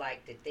feel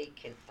like that they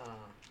can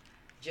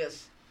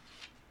just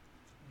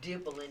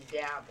dibble and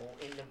dabble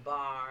in the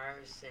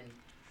bars and,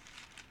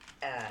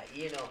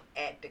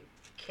 at the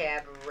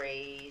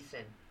cabarets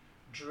and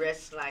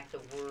dress like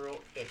the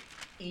world and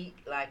eat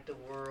like the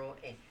world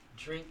and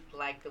drink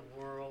like the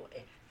world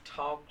and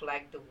talk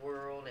like the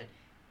world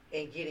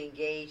and get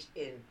engaged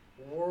in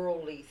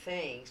worldly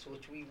things,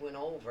 which we went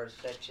over,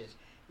 such as,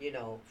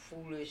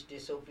 foolish,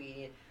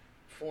 disobedient,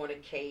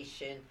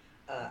 fornication,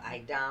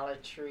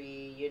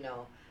 idolatry,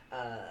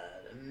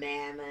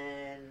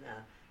 mammon,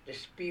 the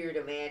spirit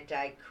of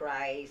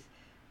Antichrist,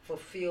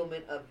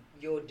 fulfillment of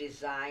your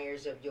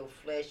desires of your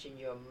flesh and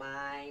your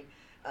mind.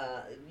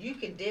 You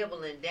can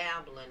dibble and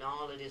dabble in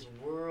all of this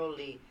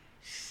worldly,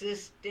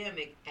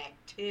 systemic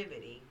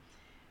activity,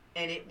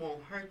 and it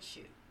won't hurt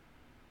you.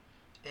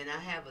 And I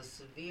have a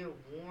severe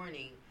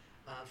warning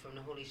from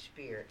the Holy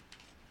Spirit.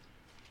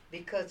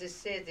 Because it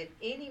says, if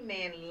any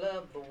man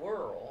love the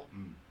world,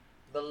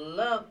 the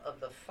love of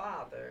the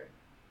Father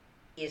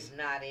is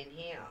not in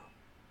him.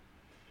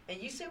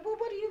 And you say, well,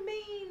 what do you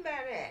mean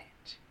by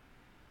that?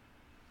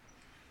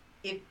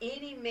 If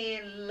any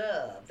man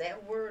love,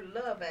 that word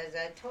love, as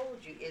I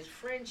told you, is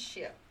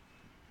friendship.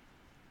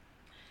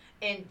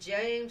 In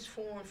James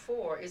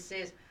 4:4, it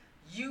says,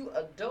 you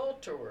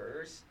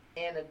adulterers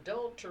and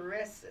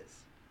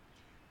adulteresses,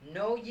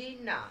 know ye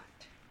not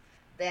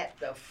that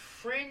the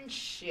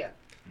friendship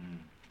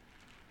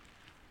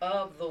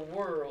of the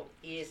world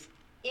is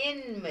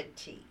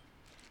enmity.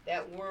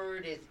 That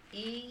word is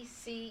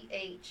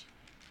ECHTHRA,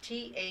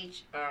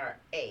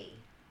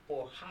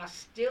 or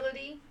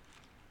hostility,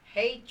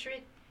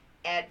 hatred,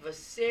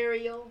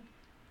 adversarial,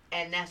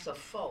 and that's a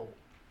foe.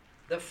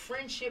 The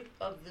friendship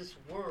of this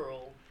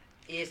world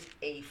is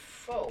a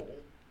foe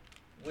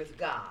with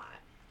God.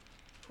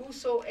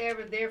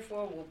 Whosoever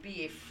therefore will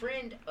be a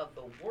friend of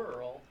the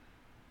world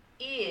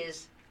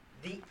is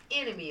the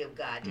enemy of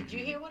God. Did you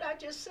hear what I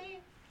just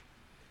said?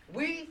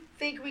 We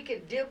think we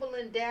can dibble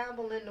and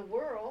dabble in the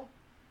world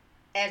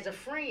as a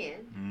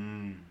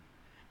friend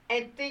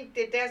and think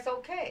that that's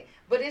okay.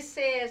 But it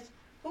says,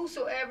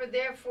 Whosoever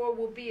therefore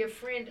will be a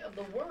friend of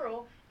the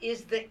world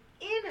is the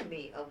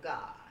enemy of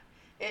God.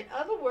 In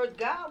other words,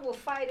 God will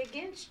fight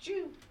against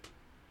you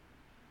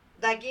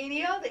like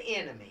any other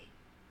enemy.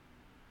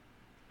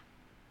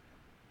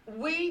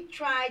 We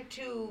try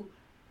to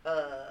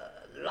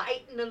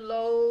lighten the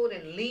load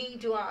and lean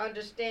to our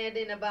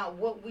understanding about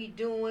what we're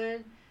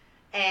doing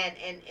and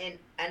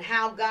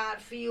how God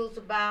feels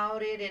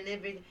about it and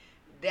everything.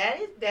 That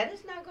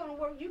is not going to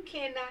work. You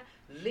cannot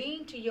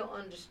lean to your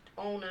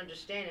own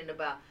understanding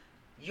about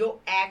your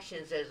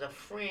actions as a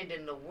friend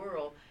in the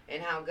world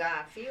and how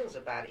God feels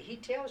about it. He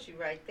tells you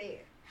right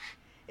there.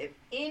 If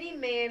any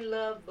man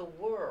love the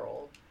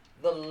world,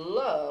 the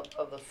love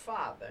of the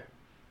Father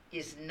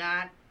is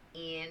not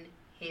in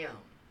him.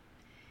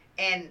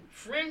 And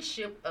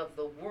friendship of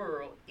the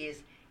world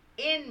is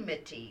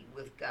enmity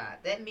with God.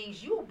 That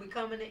means you have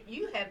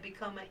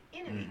become an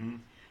enemy. Mm-hmm.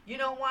 You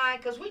know why?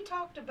 Because we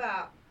talked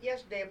about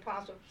yesterday,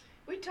 Apostle.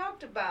 We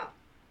talked about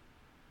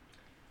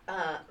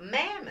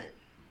Mammon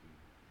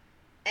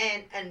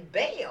and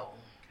Baal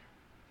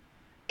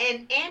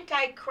and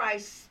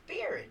Antichrist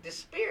spirit. The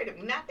spirit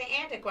of, not the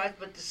Antichrist,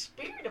 but the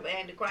spirit of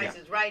Antichrist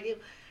is right here.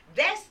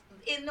 That's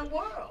in the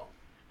world.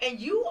 And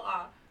you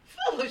are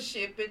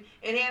fellowshipping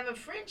and having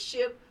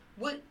friendship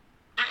with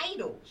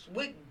idols,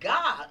 with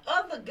God,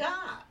 other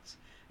gods.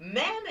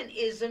 Mammon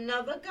is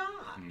another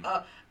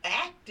god,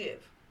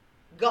 active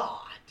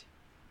God.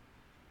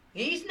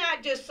 He's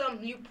not just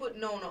something you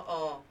putting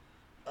on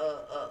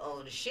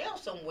a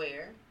shelf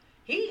somewhere.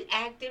 He's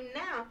active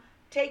now,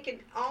 taking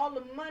all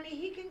the money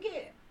he can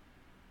get.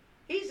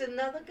 He's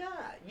another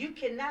God. You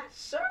cannot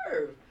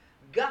serve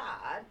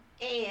God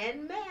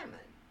and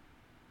Mammon.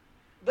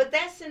 But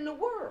that's in the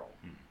world.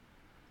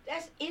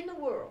 That's in the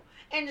world.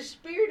 And the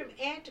spirit of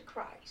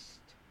Antichrist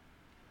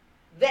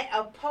that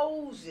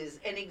opposes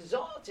and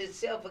exalts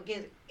itself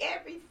against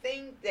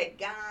everything that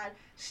God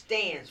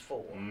stands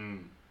for.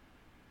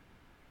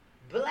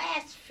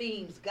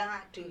 Blasphemes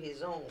God to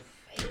his own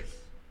face.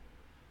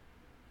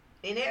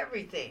 In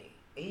everything.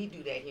 And he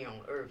do that here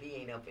on earth. He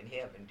ain't up in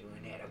heaven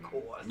doing that, of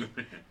course.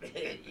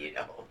 You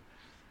know.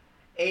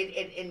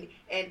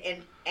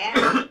 And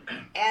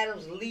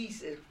Adam's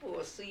lease is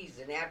for a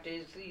season. After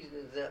his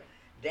season is up,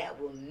 that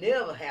will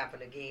never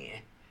happen again.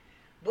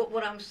 But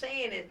what I'm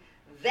saying is,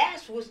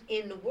 that's what's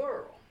in the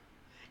world.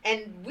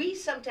 And we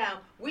sometimes,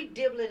 we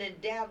dibbling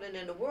and dabbling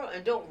in the world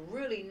and don't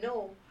really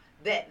know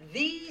that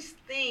these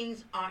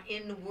things are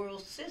in the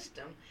world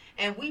system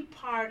and we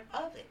part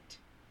of it.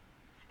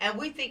 And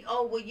we think,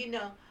 oh, well, you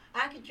know,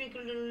 I could drink a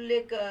little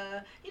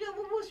liquor. You know,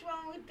 well, what's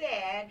wrong with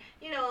that?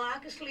 You know, I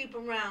could sleep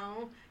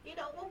around. You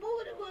know, well,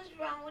 what's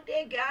wrong with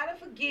that? God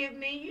will forgive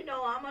me. You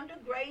know, I'm under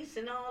grace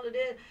and all of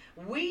this.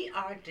 We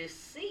are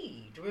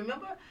deceived.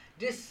 Remember,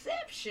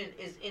 deception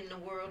is in the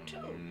world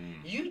too.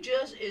 You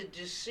just is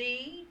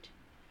deceived,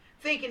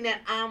 thinking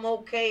that I'm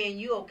okay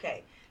and you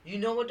okay. You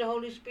know what the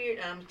Holy Spirit,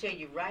 and I'm going to tell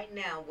you right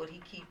now what he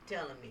keeps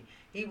telling me.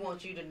 He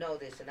wants you to know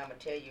this, and I'm going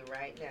to tell you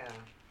right now.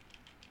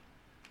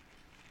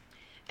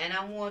 And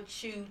I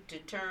want you to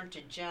turn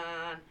to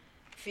John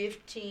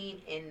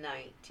 15 and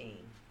 19.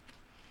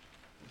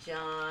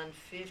 John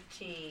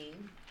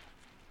 15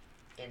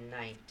 and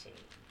 19.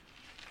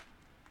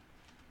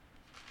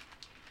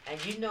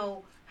 And you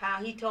know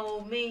how he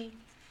told me?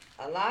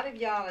 A lot of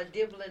y'all are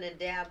dibbling and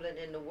dabbling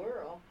in the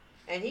world,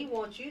 and he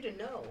wants you to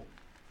know.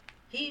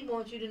 He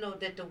wants you to know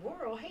that the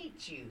world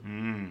hates you.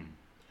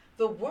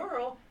 The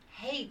world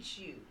hates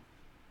you.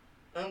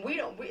 And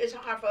it's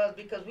hard for us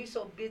because we're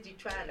so busy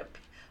trying to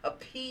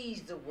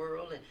appease the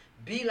world and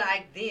be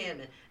like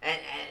them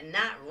and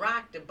not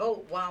rock the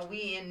boat while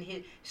we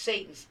in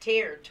Satan's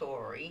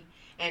territory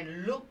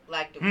and look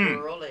like the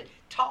world and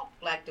talk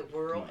like the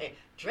world and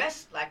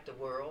dress like the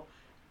world.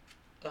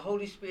 The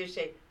Holy Spirit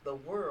said the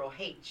world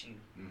hates you.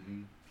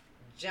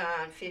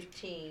 John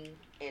 15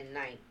 and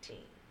 19.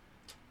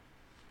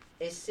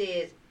 It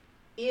says,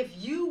 if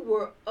you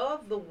were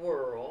of the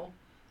world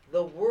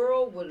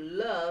would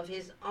love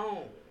his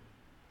own.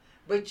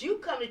 But you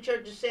come to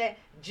church and say,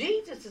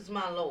 Jesus is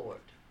my Lord.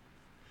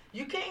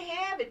 You can't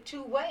have it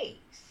two ways.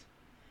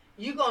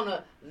 You're going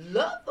to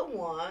love the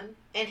one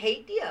and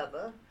hate the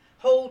other,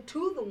 hold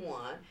to the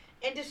one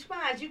and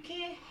despise. You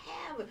can't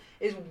have it.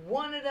 It's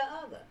one or the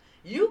other.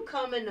 You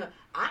come into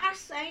our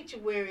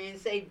sanctuary and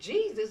say,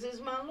 Jesus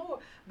is my Lord.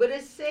 But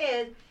it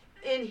says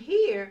in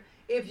here,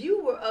 if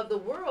you were of the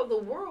world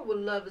would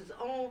love its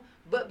own.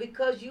 But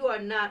because you are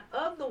not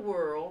of the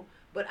world,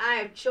 but I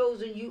have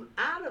chosen you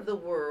out of the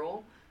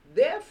world,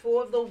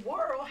 therefore the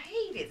world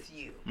hateth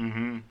you.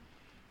 And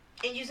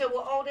you say,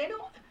 well, oh,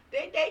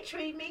 they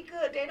treat me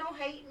good. They don't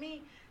hate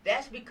me.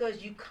 That's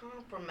because you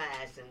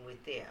compromising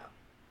with them.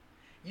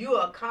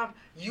 You're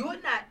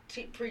not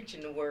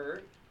preaching the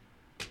word.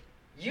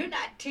 You're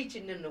not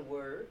teaching them the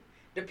word.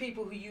 The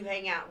people who you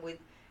hang out with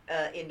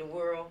in the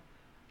world,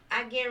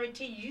 I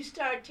guarantee you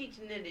start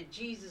teaching them that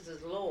Jesus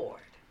is Lord.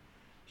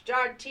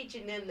 Start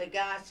teaching them that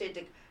God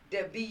said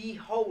that be ye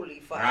holy,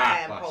 for I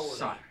am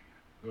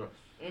holy.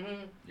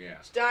 Mm-hmm.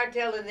 Yeah. Start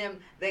telling them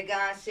that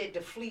God said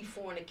to flee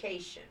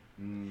fornication.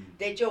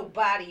 That your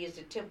body is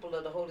the temple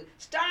of the Holy.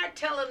 Start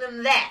telling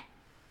them that.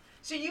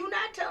 So you're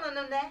not telling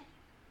them that.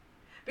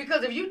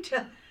 Because if you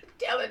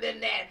telling them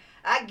that,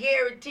 I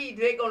guarantee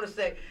they're going to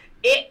say,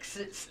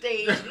 exit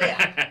stage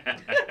left.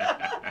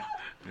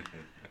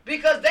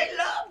 Because they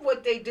love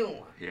what they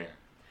doing. Yeah.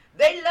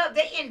 They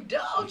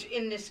indulge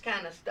in this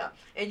kind of stuff.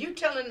 And you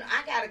telling them,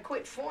 I got to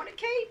quit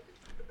fornicating?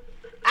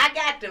 I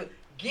got to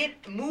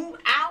move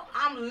out?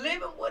 I'm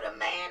living with a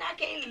man. I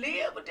can't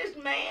live with this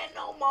man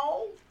no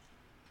more.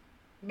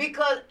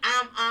 Because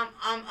I'm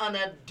an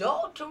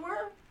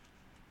adulterer.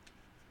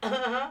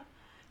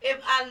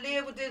 If I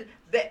live with this,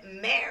 that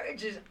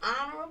marriage is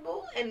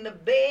honorable and the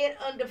bed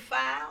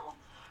undefiled,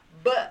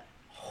 but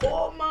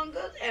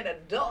whoremongers and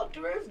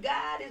adulterers,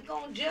 God is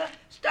gonna just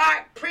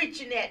start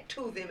preaching that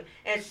to them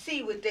and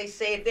see what they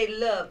say if they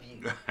love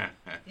you.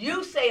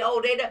 You say,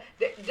 oh, they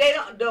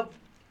don't.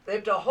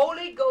 If the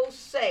Holy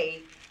Ghost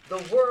say the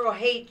world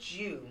hates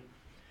you,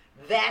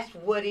 that's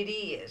what it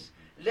is.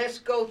 Let's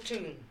go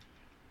to.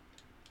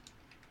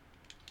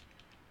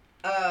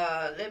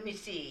 Let me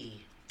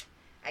see.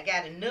 I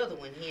got another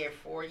one here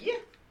for you.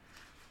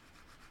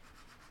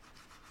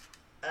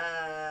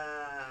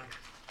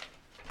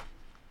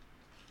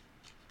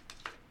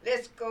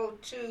 Let's go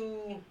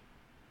to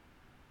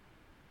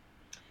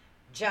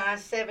John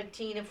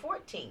 17 and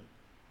 14.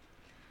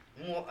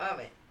 More of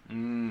it.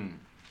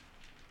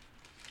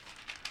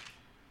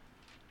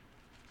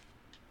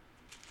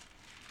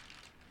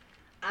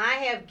 I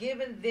have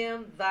given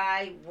them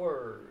thy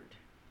word,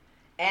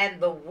 and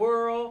the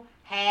world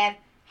hath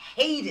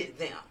hated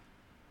them.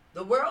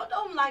 The world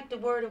don't like the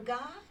word of God.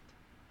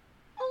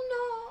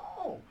 Oh,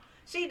 no.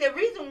 See, the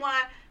reason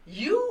why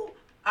you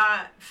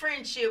are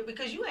friendship,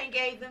 because you ain't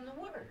gave them the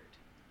word.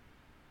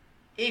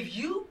 If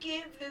you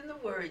give them the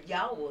word,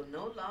 y'all will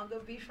no longer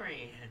be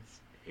friends.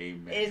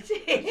 Amen. That's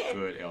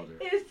good, Elder.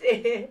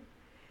 It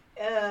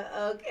said,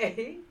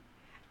 okay.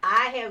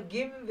 I have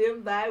given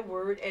them thy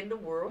word, and the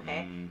world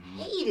hath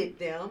hated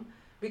them,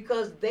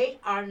 because they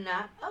are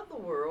not of the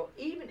world,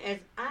 even as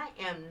I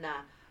am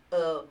not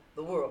of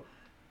the world.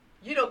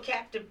 You know,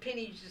 Captain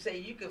Penny used to say,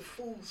 you can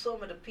fool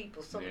some of the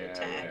people some of the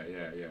time.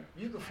 Yeah.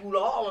 You can fool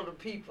all of the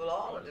people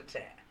all of the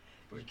time.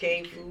 But you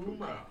can't fool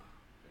them all.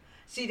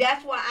 See,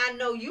 that's why I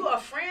know you are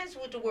friends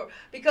with the world.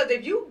 Because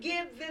if you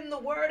give them the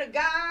word of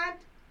God,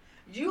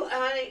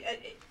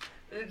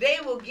 they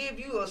will give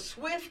you a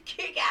swift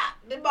kick out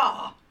the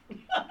ball.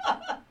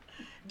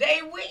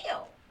 They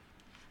will.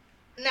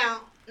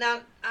 Now,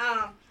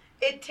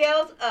 it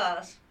tells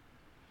us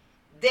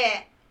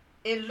that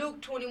in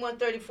Luke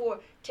 21:34,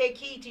 take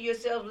heed to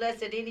yourselves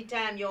lest at any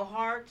time your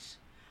hearts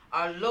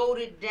are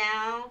loaded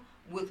down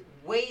with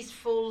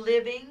wasteful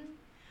living,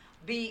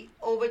 be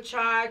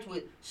overcharged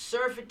with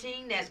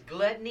surfeiting, that's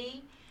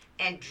gluttony,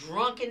 and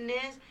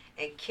drunkenness,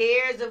 and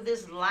cares of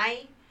this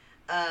life,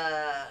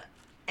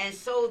 and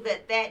so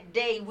that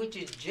day, which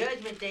is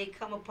judgment day,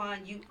 come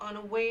upon you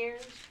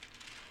unawares.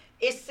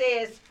 It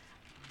says,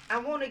 I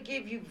want to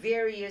give you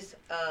various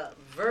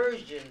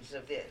versions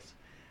of this,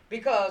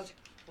 because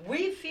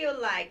we feel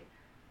like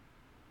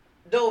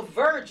those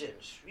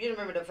virgins, you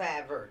remember the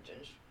 5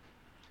 virgins,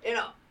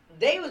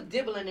 they was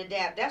dibbling and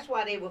dab. That's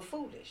why they were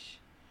foolish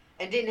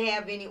and didn't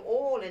have any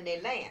oil in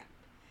their lamp,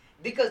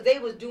 because they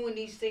was doing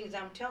these things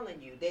I'm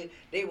telling you.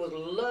 They was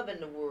loving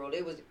the world.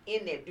 They was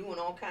in there doing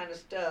all kind of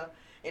stuff,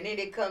 and then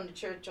they come to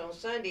church on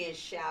Sunday and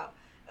shout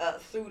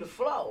through the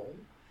flow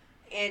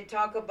and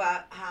talk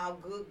about how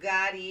good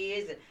God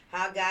is and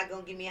how God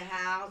gonna give me a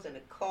house and a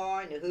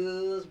car and a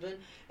husband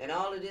and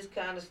all of this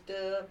kind of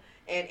stuff.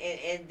 And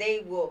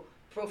they will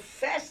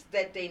profess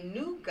that they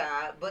knew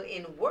God, but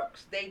in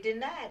works they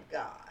denied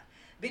God,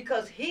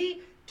 because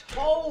he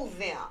told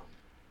them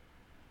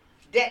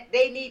that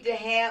they need to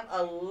have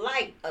a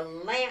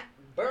lamp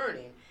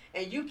burning,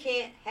 and you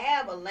can't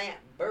have a lamp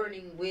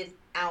burning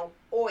without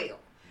oil.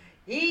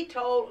 He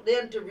told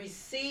them to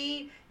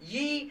receive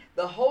ye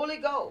the Holy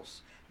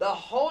Ghost. The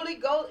Holy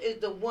Ghost is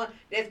the one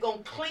that's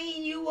going to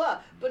clean you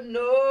up. But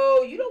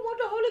no, you don't want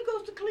the Holy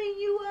Ghost to clean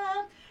you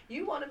up.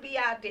 You want to be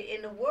out there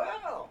in the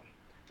world.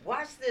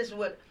 Watch this,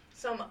 what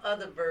some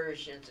other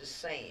versions are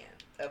saying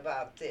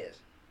about this.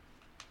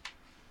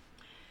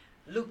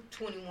 Luke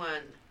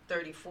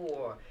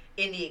 21:34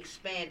 in the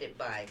Expanded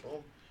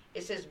Bible,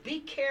 it says, be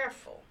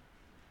careful,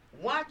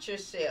 watch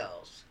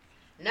yourselves,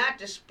 not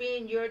to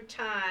spend your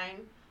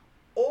time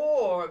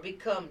or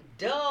become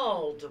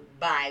dulled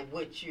by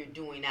what you're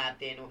doing out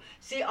there.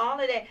 See, all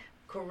of that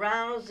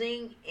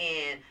carousing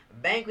and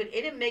banquet,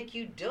 it'll make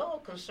you dull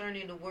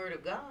concerning the word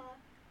of God.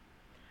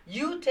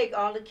 You take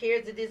all the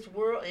cares of this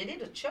world, and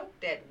it'll choke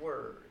that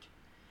word.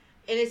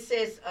 And it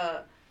says,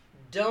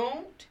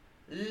 don't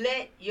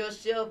let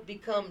yourself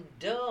become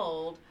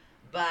dulled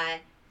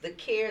by the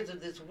cares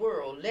of this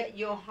world. Let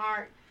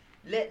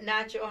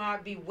not your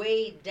heart be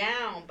weighed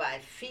down by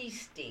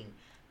feasting,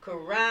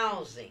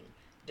 carousing,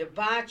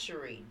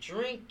 debauchery,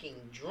 drinking,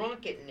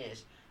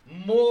 drunkenness,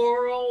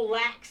 moral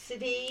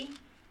laxity.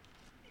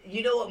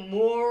 You know what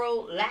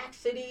moral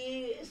laxity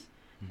is?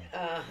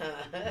 Uh,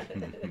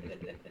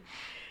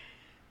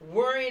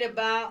 Worrying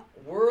about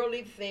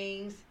worldly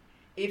things.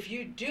 If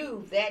you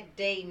do, that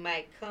day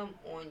might come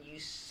on you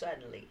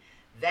suddenly.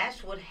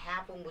 That's what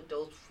happened with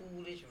those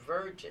foolish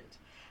virgins.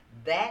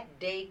 That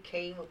day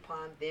came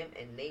upon them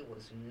and they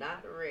was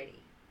not ready.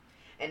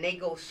 And they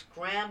go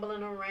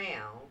scrambling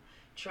around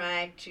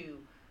trying to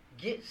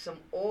get some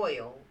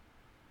oil,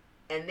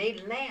 and their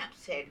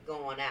lamps had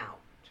gone out.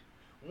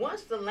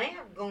 Once the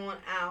lamp gone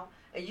out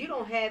and you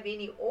don't have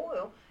any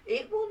oil,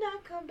 it will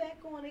not come back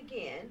on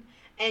again.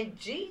 And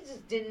Jesus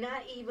did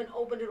not even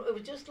open it. It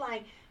was just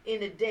like in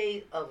the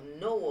days of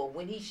Noah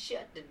when he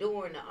shut the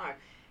door in the ark.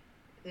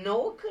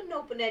 Noah couldn't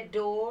open that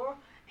door.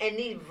 And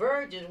these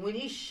virgins, when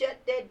he shut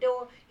that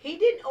door, he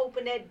didn't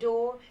open that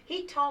door.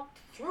 He talked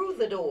through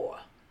the door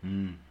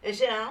and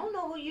said, I don't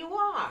know who you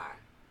are.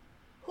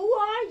 Who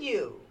are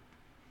you?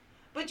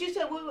 But you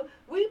said,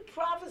 we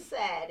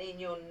prophesied in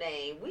your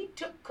name. We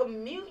took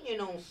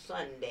communion on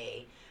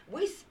Sunday.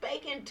 We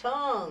spake in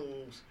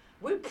tongues.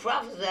 We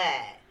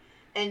prophesied.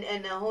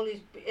 And the Holy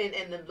Spirit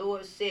and the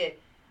Lord said,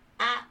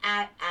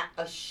 I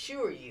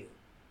assure you,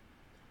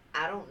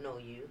 I don't know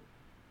you.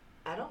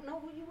 I don't know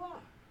who you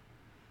are.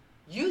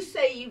 You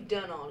say you've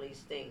done all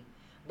these things,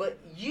 but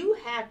you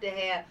have to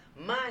have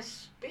my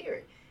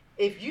spirit.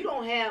 If you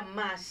don't have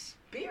my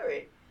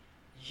spirit,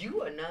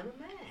 you are none of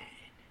mine.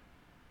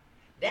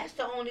 That's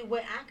the only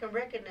way I can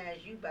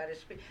recognize you, by the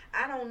Spirit.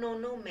 I don't know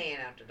no man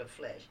after the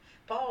flesh.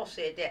 Paul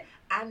said that.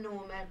 I know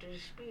him after the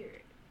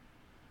Spirit.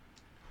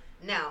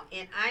 Now,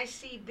 in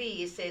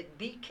ICB, it said,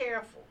 be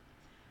careful.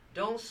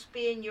 Don't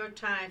spend your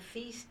time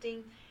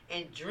feasting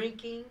and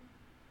drinking,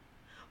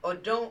 or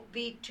don't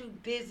be too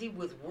busy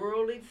with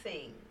worldly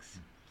things.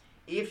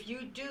 If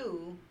you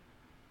do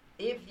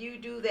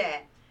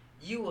that,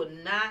 you will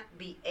not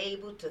be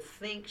able to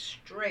think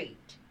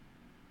straight.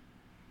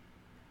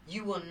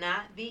 You will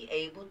not be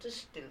able to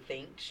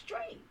think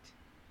straight.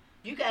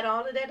 You got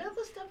all of that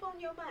other stuff on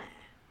your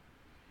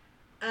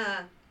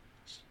mind.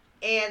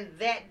 And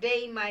that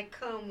day might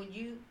come when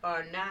you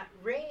are not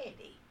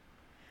ready.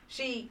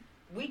 See,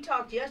 we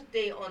talked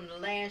yesterday on the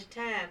last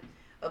time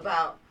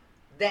about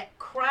that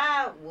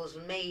crowd was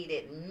made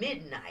at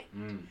midnight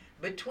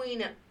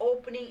between an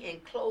opening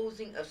and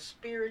closing of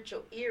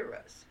spiritual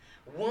eras.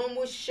 One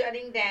was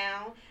shutting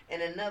down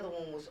and another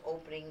one was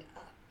opening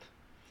up.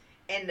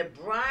 And the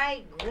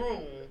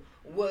bridegroom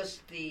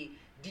was the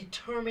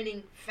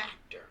determining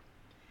factor.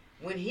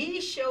 When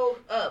he showed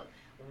up,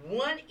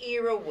 one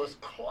era was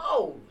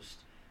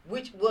closed,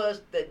 which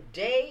was the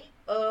day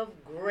of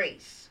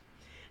grace.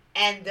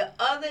 And the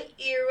other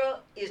era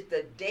is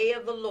the day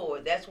of the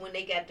Lord. That's when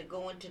they got to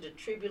go into the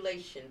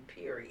tribulation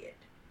period.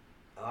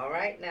 All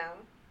right now.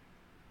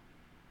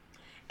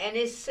 And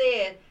it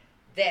said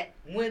that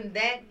when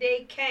that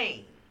day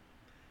came,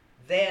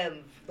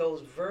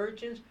 those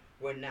virgins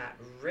were not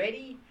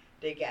ready.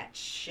 They got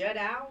shut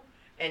out,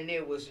 and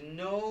there was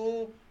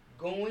no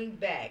going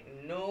back,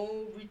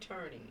 no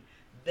returning.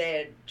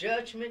 Their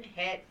judgment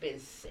had been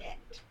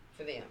set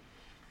for them.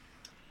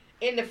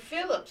 In the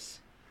Phillips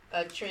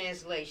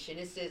translation,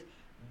 it says,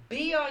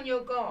 be on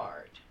your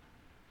guard.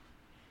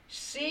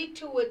 See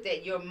to it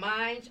that your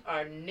minds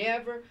are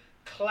never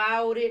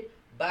clouded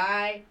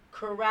by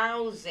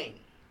carousing.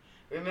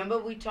 Remember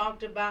we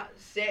talked about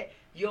set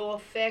your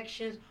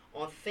affections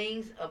on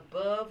things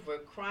above where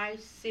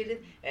Christ sitteth,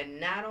 and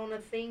not on the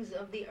things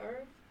of the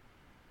earth.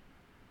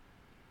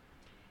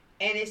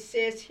 And it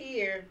says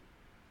here,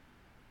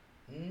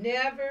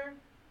 never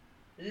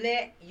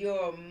let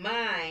your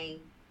mind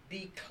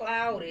be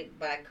clouded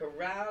by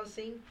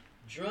carousing,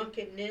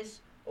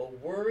 drunkenness, or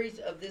worries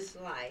of this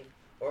life,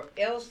 or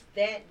else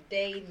that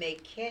day may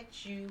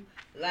catch you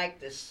like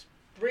the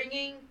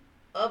springing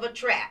of a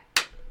trap.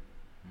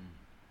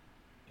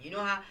 You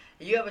know how,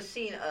 you ever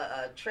seen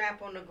a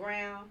trap on the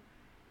ground?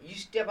 You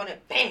step on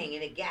it, bang,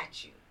 and it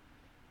got you.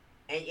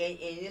 And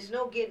there's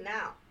no getting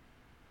out.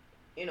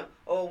 You know,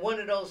 or one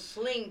of those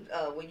slings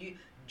when you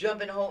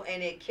jump in the hole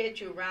and it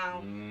catch you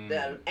around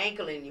the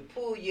ankle and you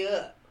pull you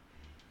up.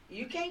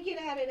 You can't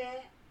get out of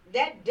that.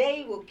 That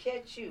day will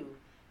catch you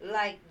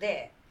like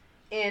that.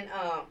 And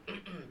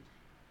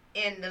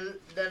and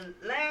the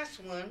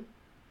last one,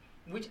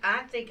 which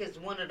I think is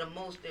one of the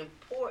most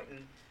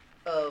important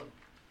of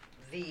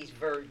these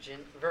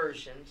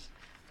versions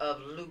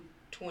of Luke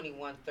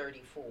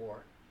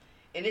 21:34,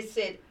 and it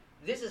said,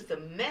 this is the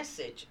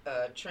Message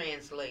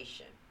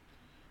translation.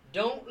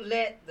 Don't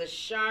let the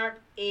sharp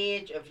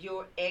edge of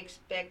your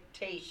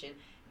expectation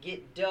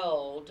get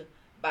dulled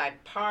by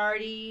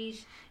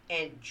parties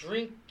and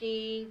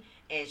drinking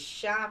and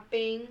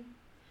shopping.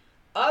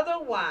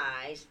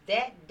 Otherwise,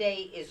 that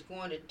day is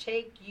going to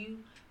take you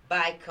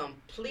by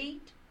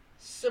complete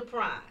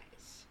surprise.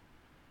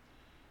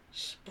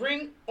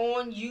 Spring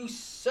on you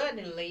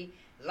suddenly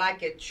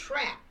like a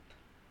trap,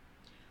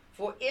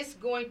 for it's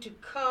going to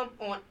come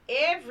on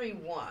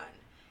everyone,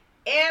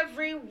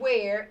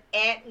 everywhere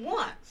at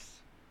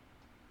once.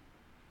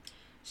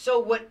 So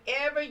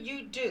whatever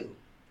you do,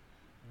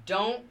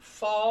 Don't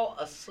fall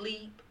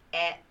asleep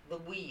at the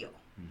wheel.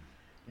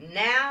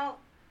 Now,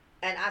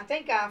 and I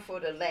thank God for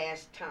the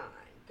last time,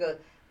 because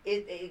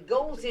it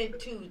goes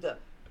into the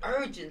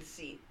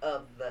urgency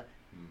of the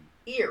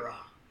era.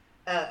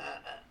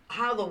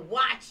 How the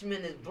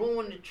watchman is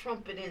blowing the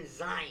trumpet in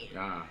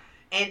Zion.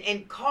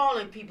 And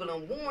calling people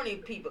and warning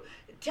people,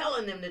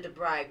 telling them that the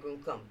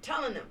bridegroom come,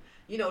 telling them,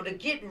 to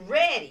get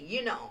ready,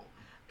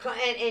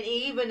 And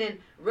even in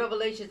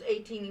Revelations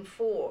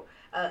 18:4,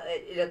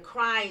 the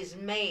cry is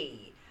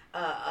made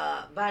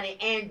by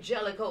the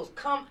angelic host,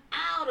 come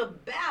out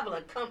of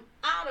Babylon,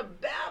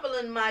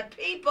 my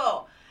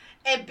people,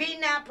 and be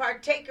not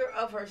partaker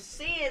of her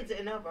sins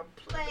and of her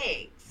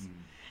plagues.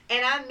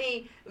 And I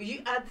mean,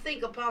 I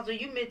think, Apostle,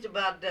 you mentioned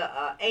about the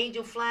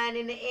angel flying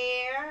in the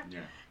air,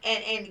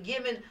 and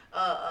giving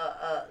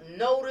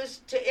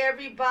notice to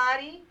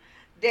everybody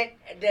that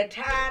the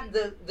time,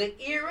 the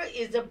era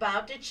is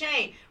about to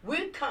change.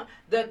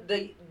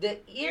 The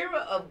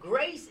era of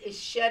grace is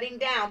shutting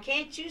down.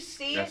 Can't you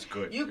see it? That's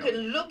good. You can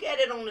look at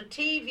it on the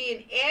TV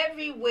and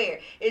everywhere.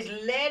 It's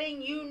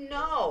letting you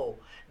know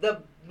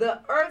the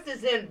earth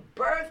is in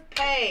birth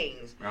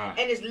pains, and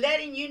it's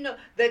letting you know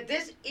that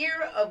this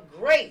era of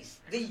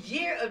grace, the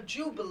year of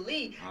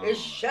Jubilee, is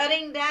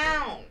shutting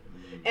down.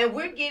 And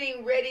we're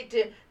getting ready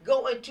to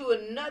go into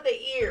another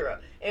era.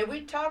 And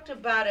we talked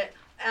about it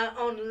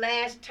on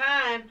last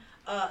time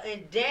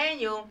in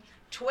Daniel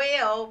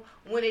 12,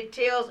 when it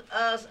tells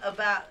us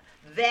about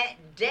that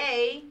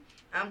day.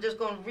 I'm just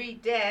going to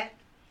read that.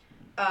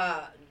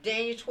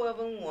 Daniel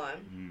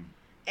 12:1.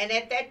 And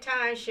at that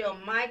time shall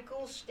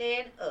Michael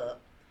stand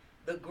up,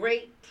 the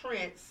great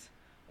prince,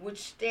 which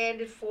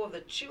standeth for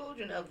the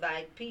children of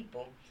thy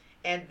people,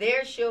 and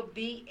there shall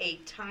be a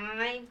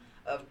time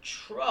of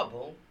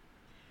trouble,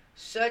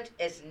 such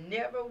as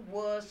never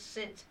was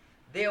since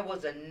there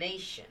was a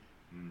nation,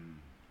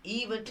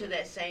 even to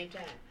that same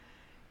time.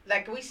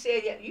 Like we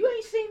said, you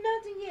ain't seen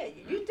nothing yet.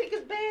 You think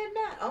it's bad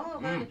now? Oh,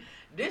 honey,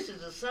 this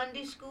is a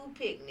Sunday school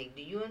picnic.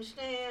 Do you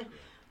understand?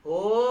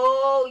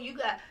 Oh, you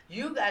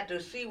got to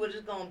see what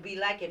it's going to be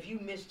like if you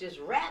miss this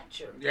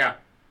rapture. Yeah.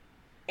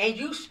 And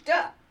you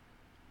stuck.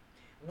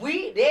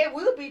 There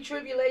will be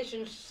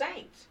tribulation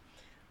saints.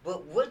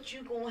 But what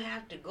you going to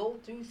have to go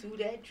through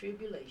that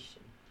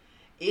tribulation,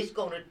 it's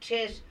going to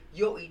test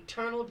your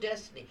eternal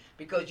destiny.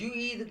 Because you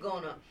either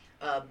going to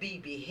be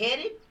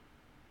beheaded,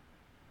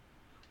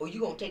 or you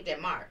going to take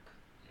that mark.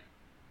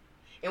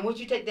 And once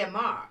you take that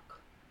mark,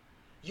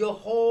 your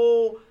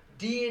whole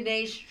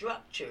DNA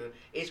structure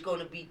is going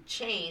to be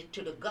changed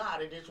to the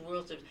God of this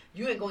world. So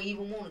you ain't going to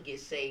even want to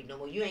get saved no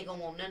more. You ain't going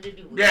to want nothing to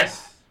do with God.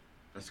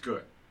 That's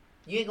good.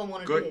 You ain't going to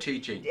want to do it. Good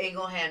teaching. You ain't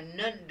going to have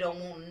nothing, don't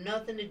want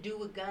nothing to do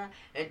with God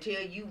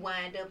until you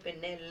wind up in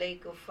that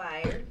lake of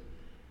fire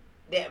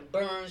that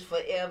burns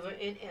forever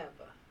and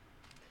ever.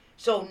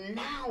 So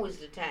now is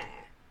the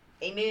time.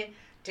 Amen.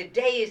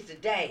 Today is the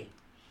day.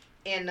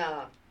 And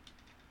I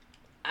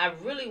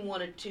really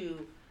wanted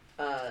to,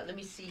 let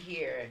me see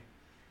here.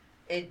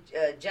 In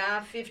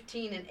John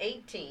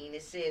 15:18,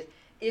 it says,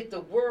 if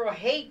the world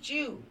hates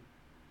you,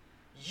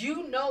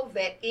 you know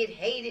that it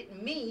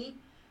hated me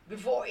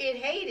before it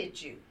hated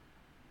you.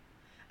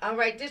 All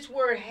right, this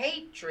word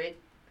hatred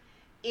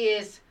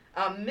is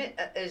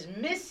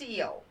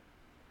missio.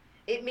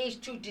 It means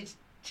to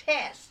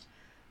detest,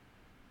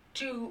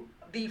 to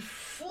be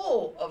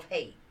full of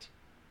hate.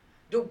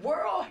 The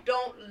world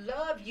don't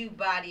love you,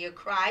 body of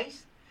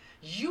Christ.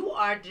 You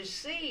are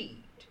deceived.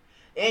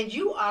 And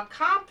you are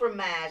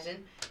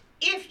compromising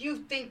if you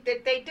think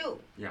that they do.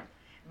 Yeah.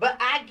 But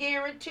I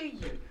guarantee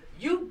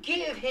you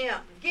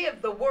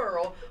give the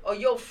world or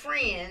your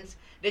friends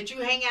that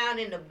you hang out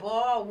in the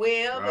bar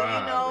with,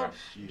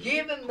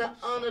 give them the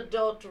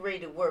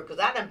unadulterated word. Because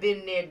I done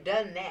been there,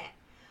 done that.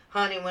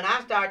 Honey, when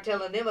I start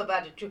telling them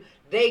about the truth,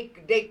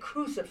 they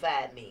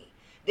crucified me.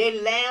 They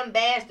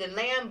lambast and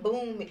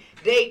lamboom me.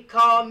 They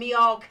call me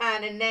all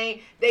kind of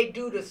names. They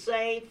do the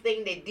same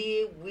thing they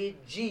did with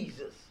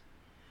Jesus.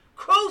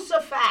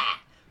 Crucify.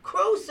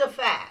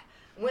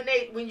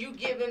 When you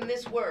give them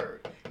this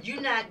word, you're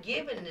not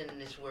giving them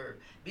this word,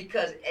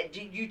 because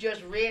you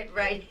just read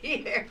right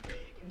here.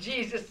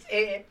 Jesus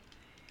said,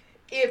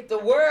 if the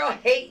world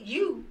hate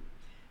you,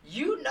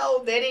 you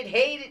know that it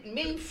hated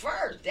me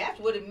first. That's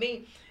what it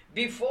means.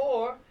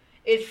 Before,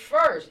 it's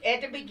first,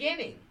 at the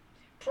beginning,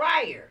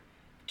 prior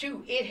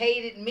to it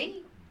hated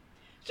me.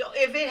 So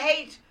if it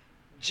hates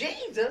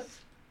Jesus,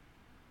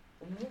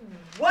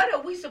 what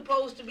are we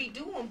supposed to be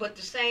doing but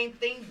the same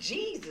thing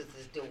Jesus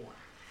is doing?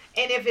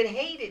 And if it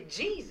hated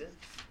Jesus,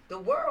 the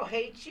world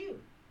hates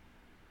you.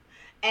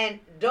 And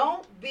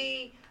don't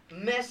be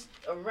messed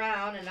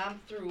around, and I'm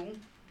through.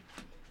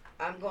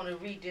 I'm going to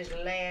read this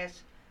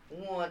last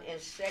one in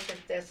 2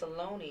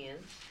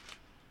 Thessalonians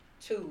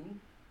 2.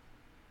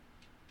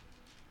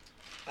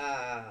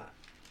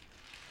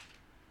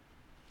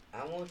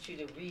 I want you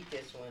to read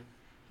this one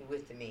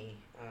with me.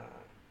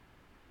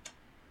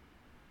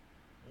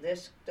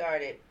 Let's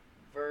start at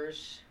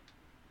verse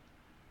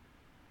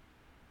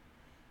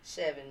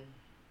 7.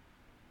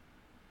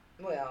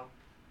 Well,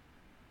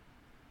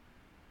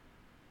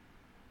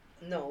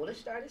 No, let's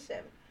start at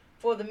 7.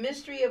 For the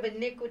mystery of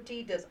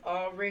iniquity does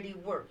already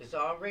work. It's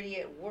already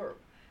at work.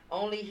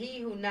 Only he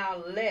who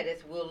now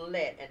letteth will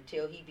let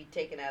until he be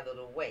taken out of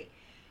the way.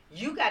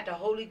 You got the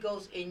Holy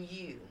Ghost in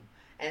you,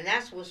 and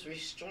that's what's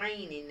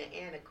restraining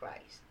the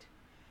Antichrist.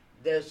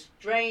 The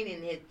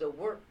straining is the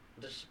work,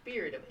 the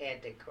spirit of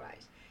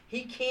Antichrist.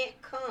 He can't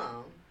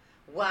come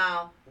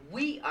while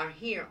we are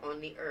here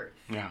on the earth.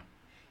 Yeah.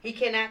 He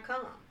cannot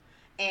come.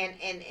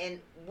 And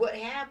what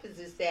happens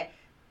is that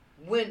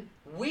when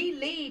we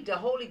leave, the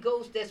Holy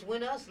Ghost that's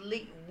with us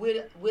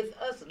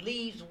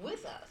leaves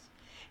with us.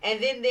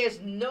 And then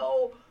there's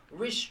no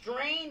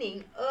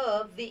restraining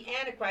of the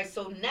Antichrist.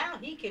 So now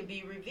he can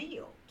be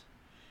revealed.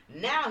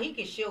 Now he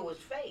can show his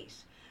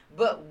face.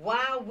 But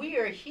while we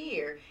are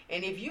here,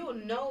 and if you'll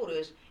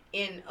notice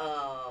in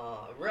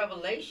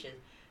Revelation,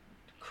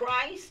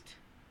 Christ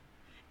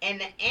and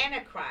the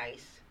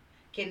Antichrist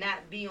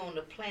cannot be on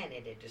the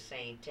planet at the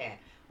same time.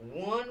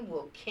 One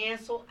will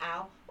cancel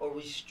out or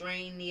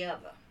restrain the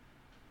other.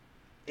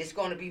 It's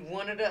going to be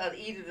one or the other.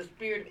 Either the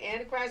spirit of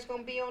Antichrist is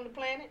going to be on the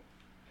planet,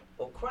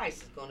 or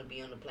Christ is going to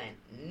be on the planet.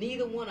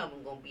 Neither one of them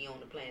are going to be on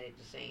the planet at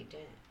the same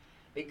time.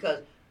 Because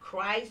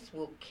Christ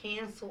will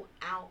cancel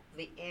out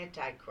the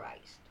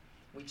Antichrist,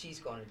 which he's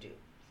going to do.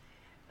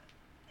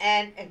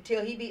 And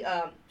until he be,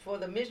 for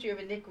the mystery of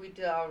iniquity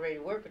to already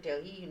work,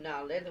 until he who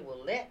now letteth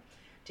will let,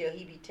 till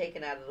he be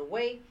taken out of the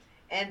way.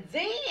 And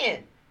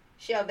then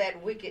shall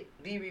that wicked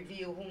be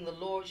revealed, whom the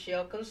Lord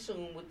shall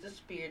consume with the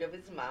spirit of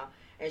his mouth,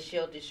 and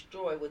shall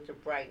destroy with the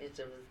brightness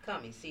of his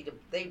coming. See,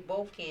 they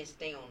both can't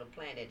stay on the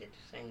planet at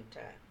the same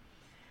time.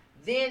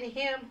 Then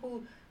him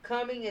who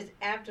coming is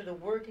after the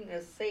working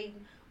of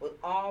Satan with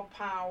all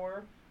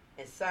power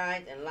and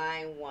signs and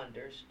lying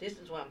wonders. This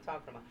is what I'm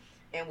talking about.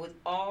 And with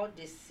all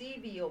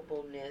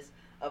deceivableness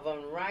of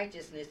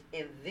unrighteousness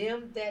in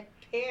them that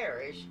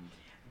perish,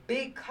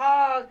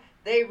 because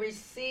they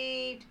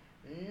received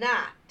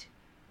not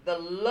the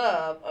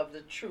love of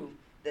the truth,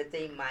 that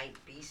they might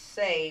be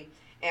saved.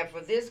 And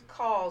for this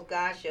cause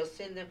God shall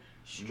send them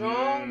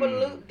strong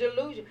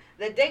delusion,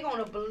 that they're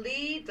going to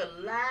believe the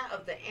lie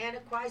of the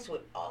Antichrist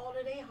with all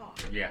of their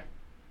heart. Yeah.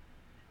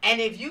 And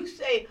if you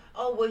say,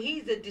 oh, well,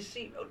 he's a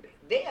deceiver,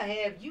 they'll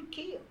have you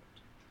killed.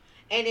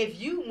 And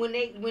if you, when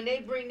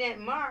they bring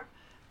that mark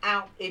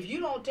out, if you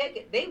don't take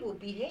it, they will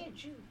behead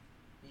you.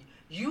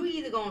 You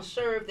either going to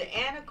serve the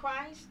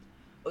Antichrist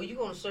or you're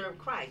going to serve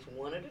Christ,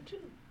 one of the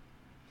two.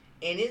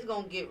 And it's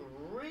going to get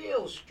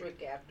real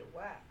strict after a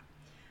while.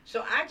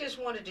 So I just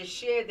wanted to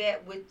share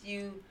that with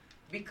you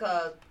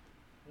because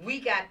we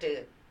got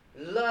to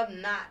love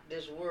not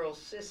this world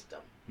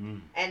system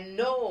and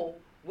know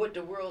what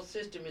the world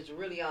system is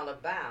really all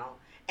about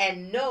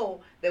and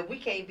know that we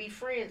can't be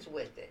friends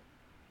with it.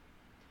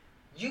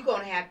 You're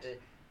going to have to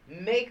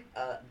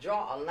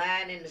draw a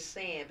line in the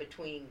sand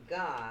between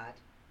God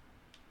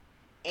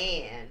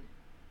and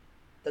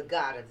the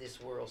God of this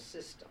world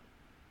system.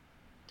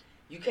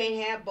 You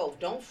can't have both.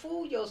 Don't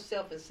fool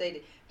yourself and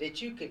say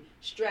that you can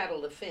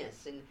straddle the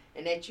fence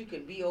and that you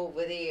can be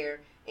over there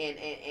and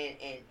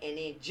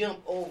then jump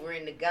over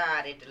into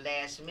God at the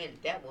last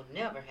minute. That will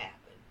never happen.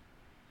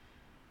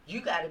 You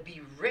got to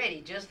be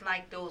ready, just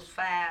like those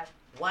 5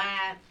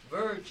 wise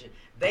virgins.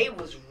 They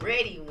was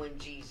ready when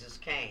Jesus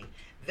came.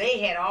 They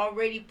had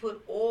already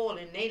put oil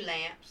in their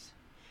lamps.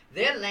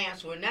 Their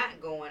lamps were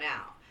not going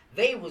out.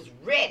 They was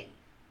ready.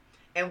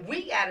 And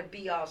we got to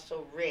be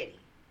also ready.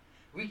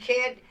 We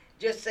can't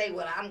just say,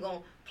 well, I'm going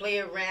to play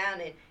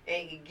around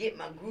and get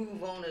my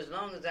groove on as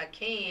long as I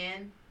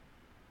can.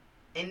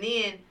 And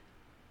then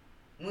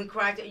when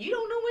Christ, you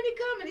don't know when he's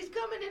coming. He's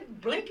coming in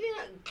blinking,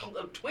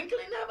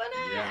 twinkling of an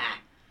eye. Yeah.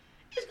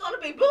 It's going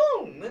to be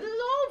boom. It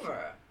is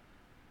over.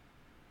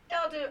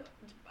 Elder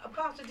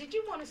Apostle, did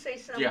you want to say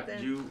something? Yeah,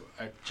 you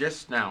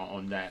just now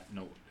on that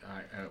note,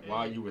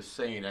 while you were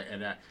saying that,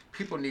 and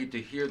people need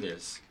to hear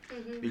this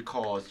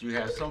because you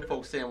have some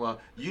folks saying, well,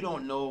 you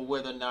don't know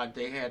whether or not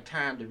they had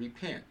time to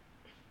repent.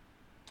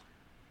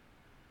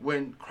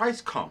 When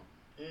Christ comes,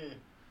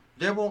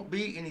 there won't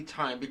be any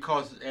time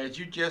because, as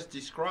you just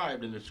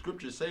described, and the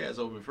scripture says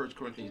over in 1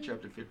 Corinthians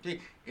chapter 15,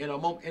 in a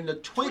moment, in the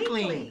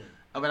twinkling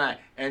of an eye.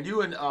 And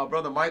you and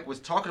Brother Mike was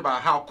talking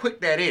about how quick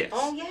that is.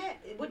 Oh, yeah.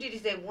 What did he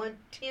say?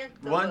 1/10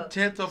 of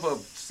 1/10 of a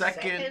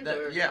second.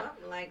 or yeah.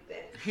 something like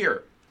that.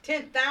 Here.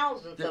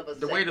 10,000th of a second.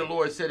 The way the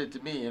Lord said it to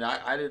me, and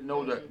I didn't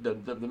know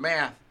the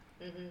math.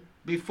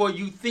 Before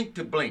you think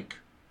to blink.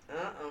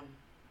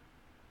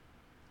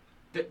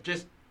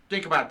 Just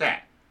think about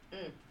that.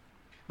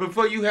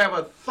 Before you have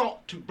a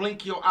thought to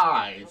blink your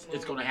eyes,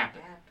 it's going to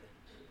happen.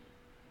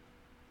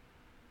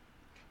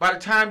 By the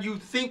time you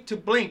think to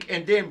blink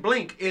and then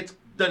blink, it's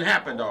done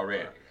happened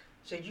already.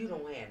 So you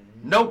don't have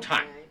no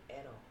time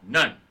at all.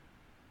 None.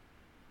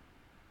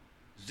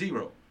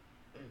 Zero.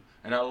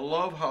 And I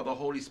love how the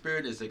Holy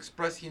Spirit is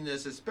expressing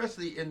this,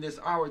 especially in this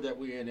hour that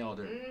we're in,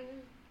 Elder.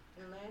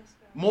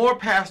 More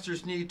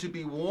pastors need to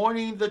be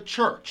warning the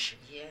church,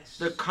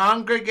 the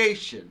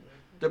congregation,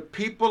 the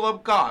people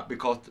of God,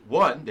 because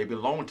one, they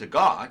belong to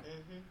God,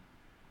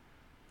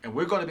 And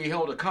we're going to be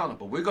held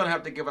accountable. We're going to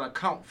have to give an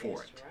account for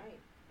That's it. right.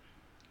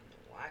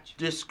 Watch.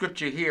 This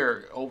scripture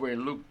here over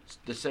in Luke,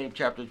 the same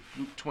chapter,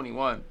 Luke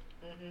 21,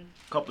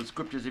 a couple of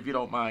scriptures if you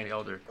don't mind,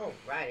 Elder. Go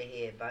right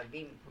ahead,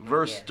 Bobby.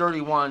 Verse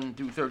 31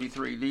 through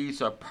 33.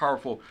 These are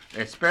powerful,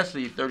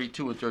 especially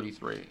 32 and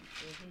 33.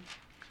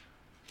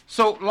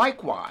 So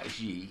likewise,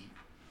 ye,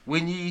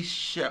 when ye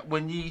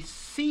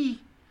see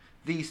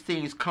these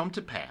things come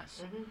to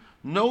pass,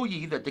 know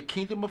ye that the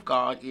kingdom of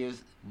God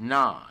is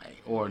nigh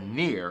or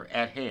near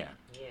at hand.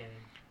 Yeah.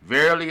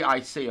 Verily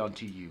I say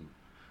unto you,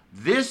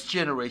 this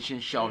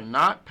generation shall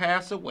not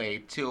pass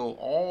away till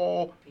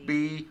all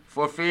be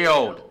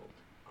fulfilled.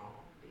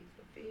 All be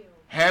fulfilled.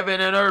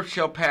 Heaven and earth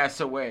shall pass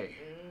away,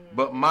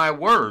 but my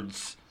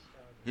words,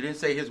 he didn't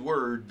say his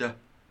word,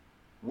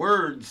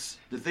 words,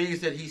 the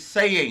things that he's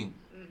saying,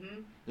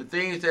 the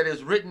things that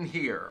is written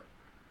here,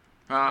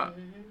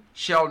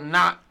 shall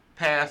not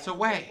pass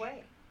away.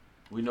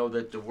 We know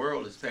that the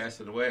world is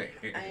passing away.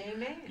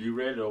 Amen. You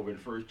read it over in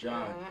 1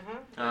 John.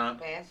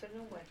 Passing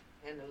away.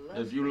 And the lust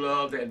If you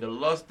love and the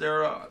lust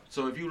thereof.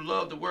 So if you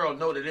love the world,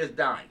 know that it's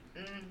dying.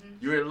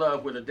 You're in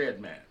love with a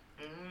dead man.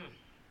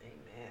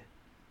 Amen.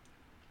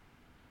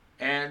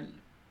 And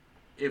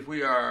if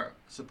we are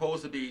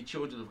supposed to be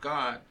children of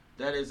God,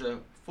 that is a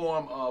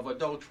form of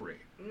adultery.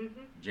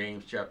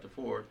 James chapter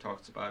 4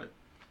 talks about it,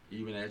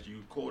 even as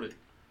you quoted.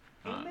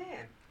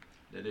 Amen.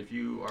 That if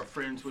you are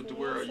friends with the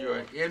world, you're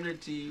at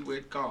enmity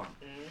with God.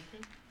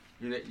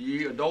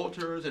 Ye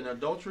adulterers and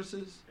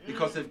adulteresses,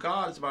 because if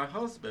God is my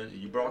husband,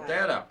 you brought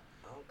that up.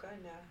 Okay,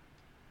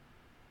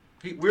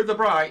 now. We're the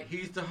bride,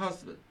 he's the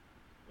husband.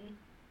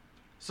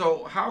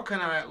 So how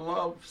can I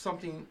love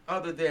something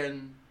other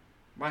than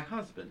my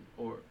husband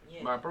or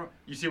my bride?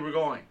 You see where we're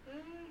going?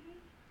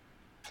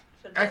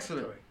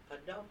 Excellent.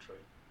 Adultery.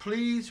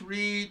 Please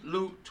read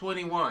Luke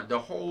 21, the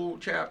whole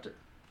chapter.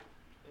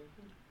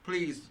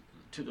 Please,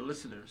 to the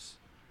listeners.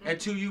 And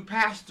to you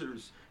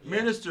pastors,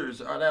 ministers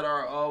that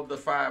are of the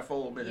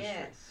fivefold ministry.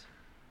 Yes.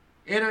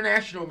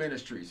 International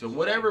ministries, or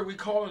whatever we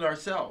call it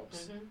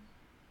ourselves.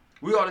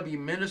 We ought to be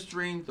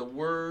ministering the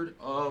word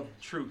of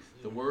truth,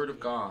 the word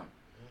of God.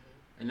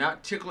 And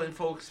not tickling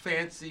folks'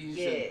 fancies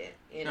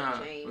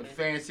with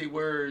fancy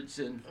words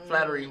and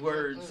flattering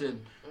words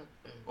and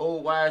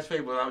old wise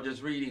fables. I was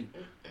just reading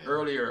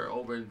earlier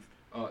over in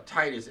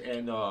Titus,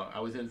 and I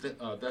was in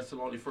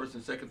Thessalonians, 1st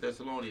and 2nd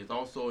Thessalonians,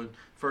 also in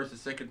 1st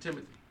and 2nd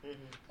Timothy.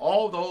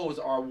 All those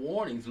are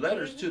warnings,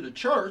 letters to the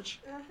church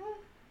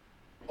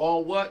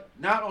on what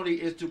not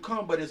only is to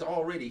come, but is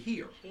already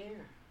here.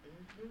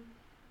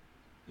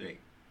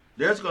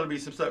 There's going to be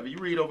some stuff. You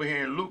read over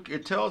here in Luke,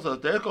 it tells us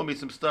there's going to be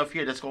some stuff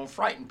here that's going to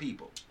frighten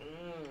people.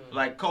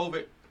 Like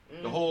COVID,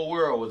 the whole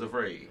world was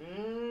afraid.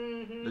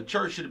 The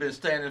church should have been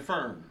standing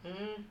firm.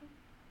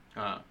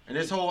 And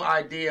this whole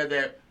idea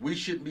that we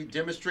shouldn't be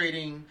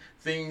demonstrating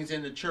things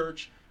in the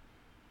church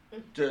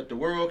that the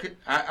world could,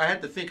 I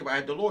had to think about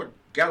it. The Lord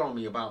got on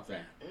me about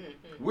that.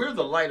 We're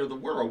the light of the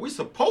world. We're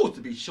supposed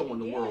to be showing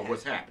the world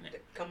what's happening.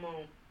 Come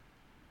on.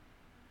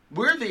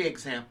 We're the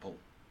example.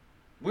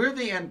 We're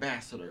the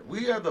ambassador.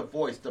 We are the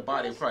voice, the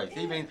body of Christ.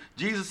 Even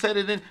Jesus said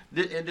it in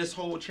this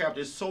whole chapter.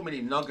 There's so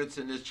many nuggets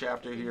in this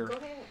chapter here. Go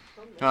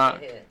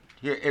ahead.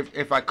 Here,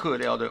 if I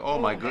could, Elder. Oh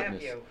my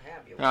goodness.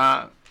 Have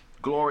you.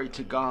 Glory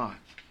to God.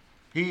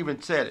 He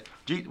even said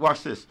it.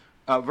 Watch this.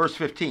 Verse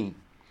 15.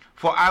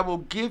 For I will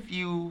give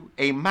you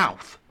a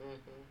mouth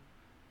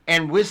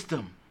and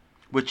wisdom,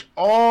 which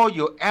all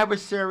your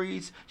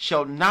adversaries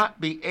shall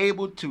not be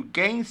able to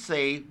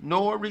gainsay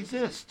nor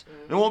resist.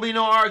 There won't be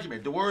no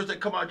argument. The words that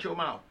come out your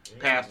mouth.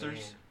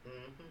 Pastors,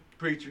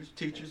 preachers,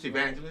 teachers,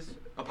 evangelists,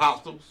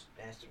 apostles,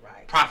 That's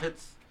right.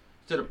 prophets,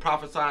 instead of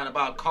prophesying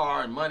about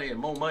car and money and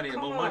more money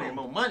and more money and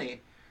more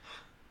money,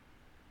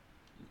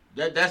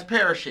 that's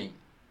perishing.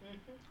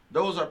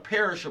 Those are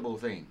perishable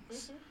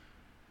things.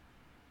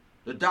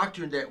 The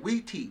doctrine that we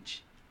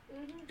teach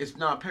is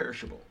not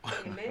perishable.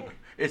 Amen.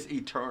 It's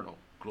eternal.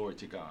 Glory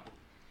to God.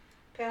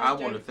 Pastor, I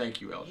want to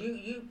thank you, Elder.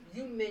 You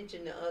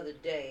mentioned the other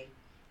day,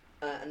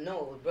 no,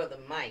 it was Brother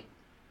Mike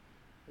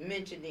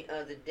mentioned the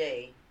other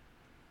day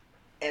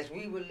as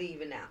we were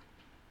leaving out.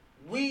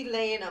 We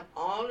laying up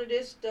all of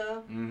this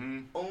stuff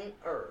on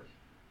earth,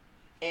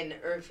 and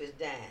the earth is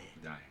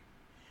dying.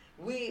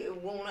 We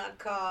want our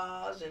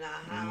cars and our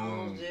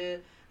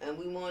houses, and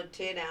we want to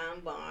tear down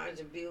barns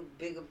and build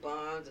bigger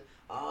barns.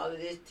 All of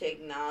this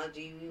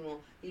technology, we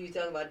want. He was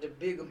talking about the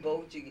bigger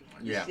boat you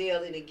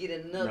sail in and get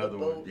another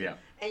boat. Yeah.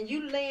 And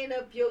you laying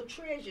up your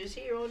treasures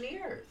here on the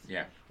earth.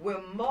 Yeah.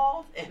 Where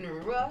moth and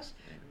rust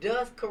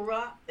doth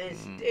corrupt,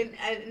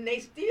 and they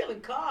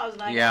stealing cars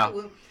like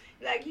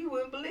you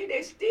wouldn't believe.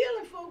 They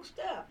stealing folks'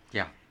 stuff.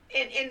 Yeah.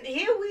 And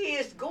here we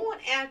is going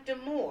after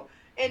more.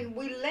 And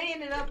we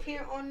laying it up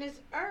here on this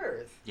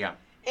earth. Yeah.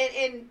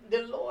 And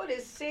the Lord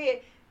has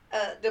said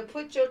to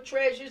put your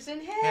treasures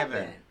in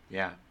heaven.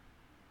 Yeah.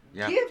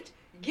 Yeah.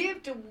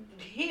 Give to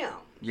Him.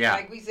 Yeah.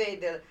 Like we say,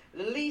 the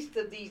least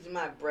of these,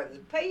 my brothers.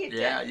 Pay it.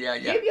 Yeah.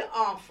 Give your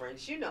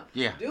offerings.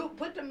 Yeah.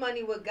 Put the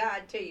money where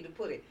God tell you to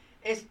put it.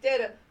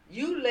 instead of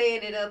you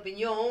laying it up in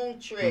your own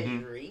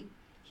treasury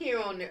here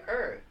on the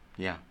earth.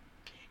 Yeah.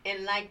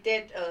 And like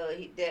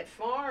that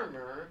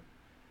farmer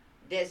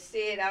that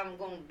said, I'm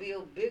going to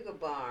build bigger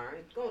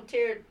barns, going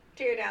to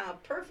tear down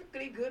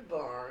perfectly good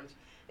barns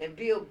and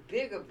build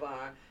bigger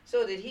barns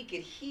so that he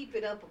could heap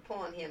it up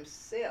upon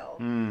himself.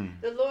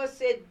 The Lord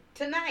said,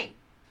 tonight,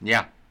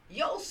 yeah,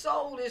 your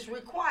soul is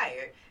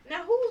required.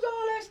 Now, who's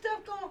all that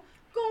stuff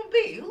going to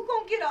be? Who's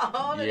going to get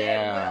all of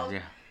that wealth?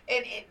 Yeah.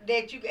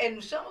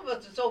 And some of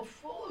us are so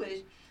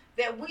foolish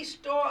that we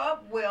store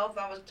up wealth.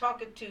 I was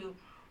talking to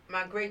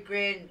my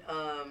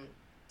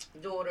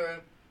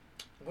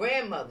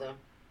grandmother,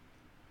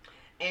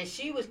 and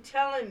she was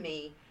telling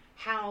me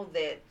how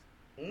that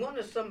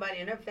somebody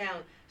in her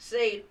family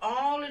saved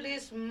all of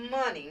this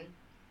money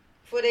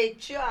for their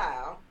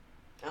child,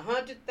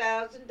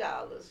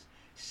 $100,000.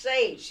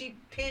 Saved. She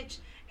pinched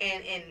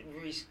and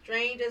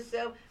restrained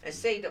herself and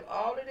saved up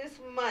all of this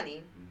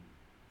money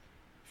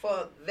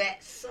for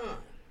that son.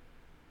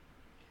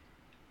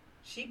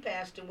 She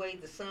passed away.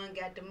 The son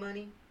got the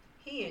money.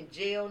 He in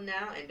jail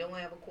now and don't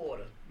have a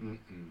quarter.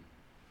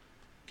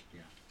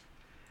 Yeah.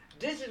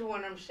 This is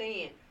what I'm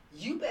saying.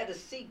 You better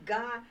seek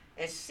God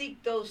and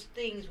seek those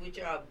things which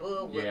are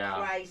above where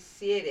Christ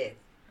sitteth.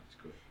 That's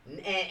good.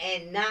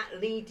 And not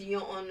lean to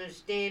your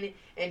understanding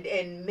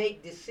and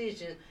make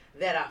decisions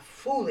that are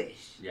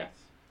foolish. Yes.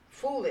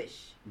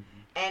 Foolish.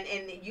 And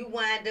you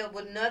wind up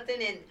with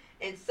nothing.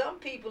 And some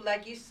people,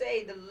 like you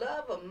say, the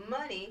love of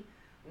money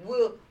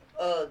will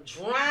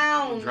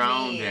drown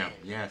them.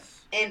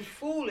 Yes. And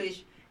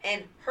foolish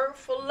and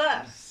hurtful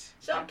lust.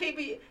 Some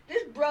people,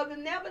 this brother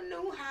never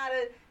knew how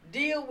to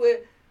deal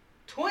with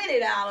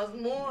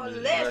 $20 more or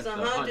less,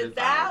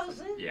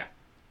 100,000. Yeah.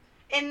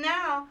 And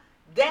now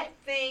that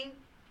thing,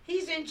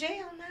 he's in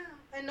jail now,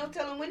 and no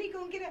telling when he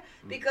gonna get out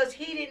because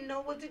he didn't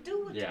know what to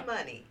do with the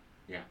money.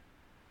 Yeah.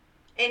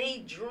 And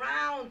he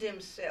drowned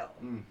himself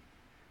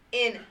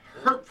in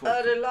hurtful,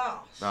 utter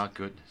loss. Oh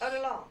goodness. Utter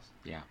loss.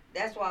 Yeah.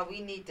 That's why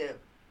we need to.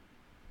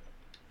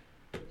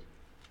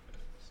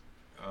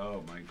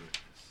 Oh my goodness.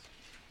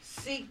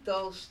 Seek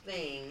those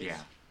things. Yeah.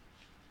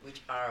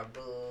 Which are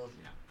above.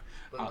 Yeah.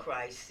 Where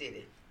Christ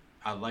sitteth.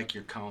 I like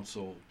your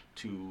counsel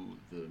to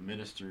the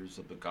ministers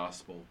of the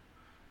gospel.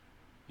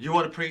 You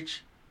want to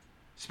preach,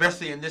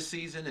 especially in this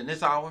season, in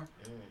this hour?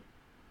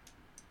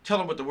 Tell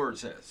them what the word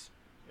says.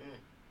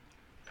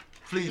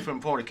 Flee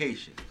from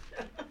fornication.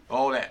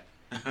 All that.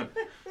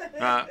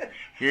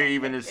 Here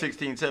even in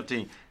 16,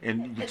 17.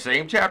 In the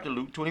same chapter,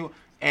 Luke 21.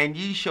 And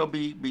ye shall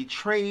be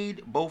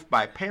betrayed both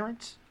by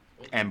parents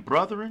and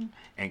brethren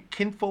and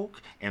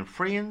kinfolk and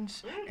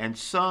friends, and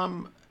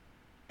some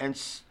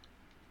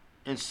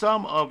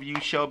of you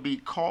shall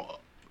be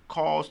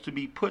caused to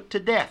be put to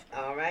death.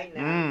 All right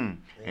now.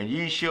 And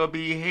ye shall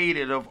be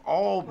hated of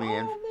all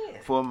men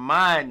for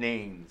my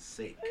name's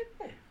sake.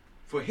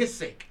 For his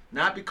sake.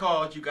 Not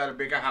because you got a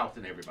bigger house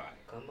than everybody.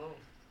 Come on.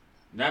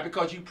 Not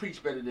because you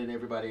preach better than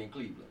everybody in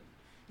Cleveland.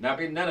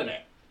 None of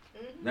that.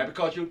 Not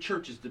because your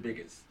church is the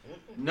biggest.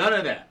 None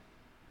of that.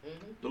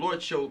 The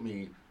Lord showed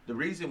me the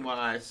reason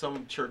why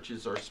some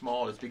churches are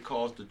small is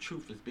because the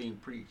truth is being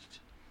preached.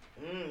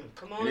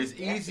 Come on. It is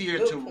easier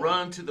to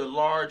run to the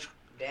large,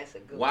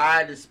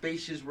 wide and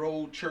spacious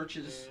road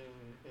churches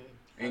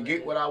and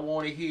get what I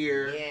want to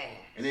hear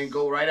and then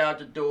go right out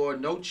the door.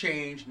 No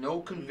change, no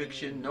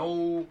conviction,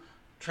 no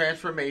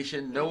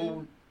transformation,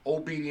 no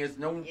obedience,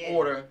 no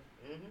order.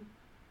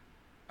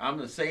 I'm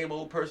the same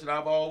old person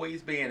I've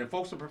always been. And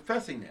folks are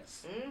professing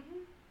this.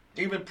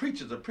 Even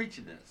preachers are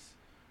preaching this.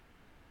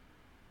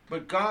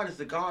 But God is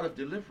the God of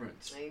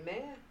deliverance.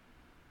 Amen.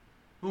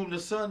 Whom the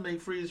Son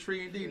made free is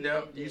free indeed.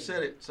 Now, you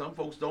said it. Some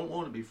folks don't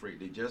want to be free.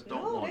 They just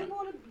don't want it.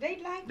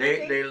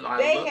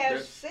 They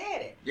have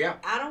said it. Yeah.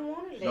 I don't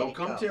want to let Don't it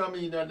come go. tell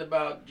me nothing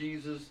about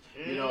Jesus.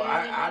 You know,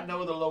 I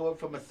know the Lord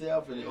for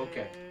myself. And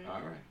okay.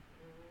 All right.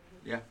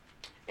 Yeah.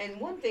 And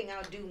one thing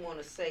I do want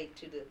to say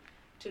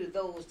to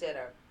those that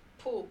are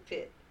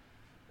pulpit,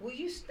 will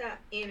you stop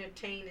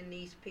entertaining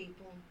these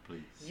people?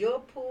 Please. Your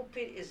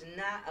pulpit is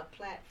not a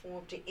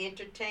platform to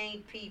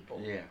entertain people.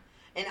 Yeah.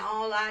 And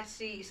all I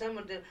see,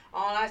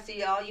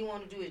 all you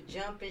want to do is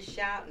jump and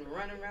shout and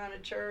run around the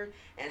church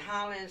and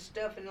holler and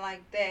stuff and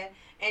like that.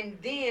 And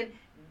then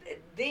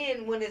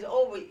when it's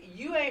over,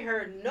 you ain't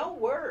heard no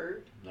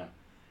word. No.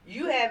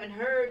 You haven't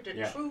heard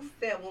the truth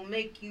that will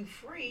make you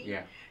free.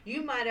 Yeah.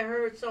 You might have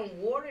heard some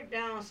watered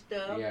down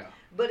stuff,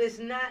 but it's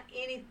not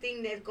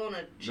anything that's going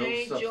to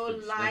change your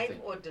life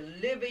or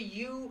deliver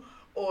you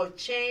or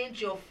change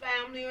your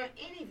family or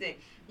anything.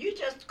 You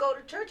just go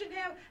to church and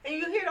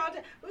you hear it all the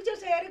time. We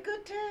just had a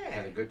good time.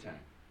 Had a good time.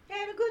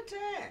 Had a good time.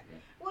 Yeah.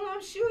 Well,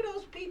 I'm sure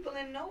those people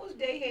in those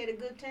days had a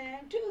good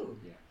time too.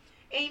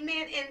 Yeah.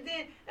 Amen. And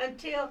then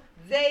until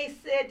they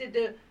said that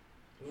the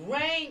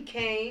rain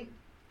came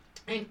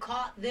and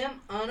caught them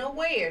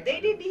unaware.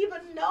 They didn't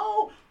even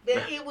know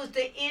that it was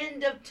the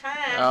end of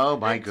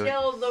time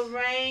until the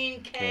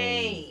rain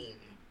came.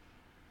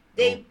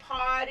 They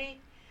partied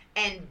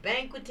and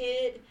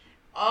banqueted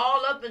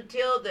all up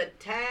until the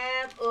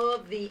time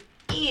of the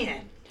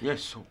end.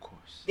 Yes, of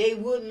course. They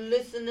wouldn't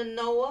listen to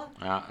Noah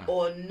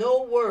or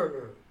no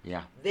word.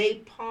 Yeah. They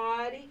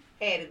party,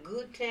 had a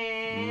good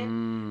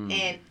time,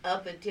 and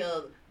up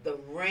until the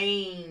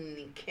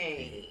rain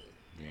came.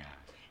 Yeah.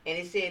 And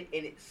it said,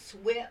 and it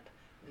swept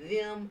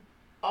them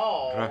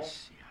all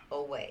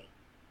away.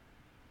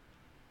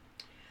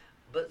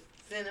 But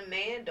then a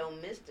man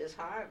don't miss this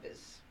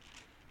harvest.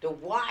 The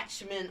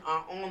watchmen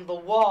are on the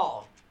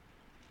wall.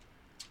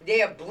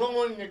 They are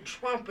blowing the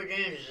trumpet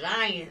in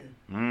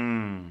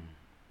Zion.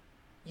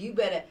 You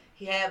better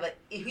have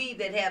he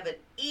that have an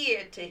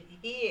ear to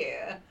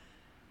hear,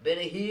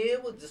 better hear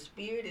what the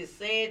Spirit is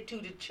saying to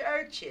the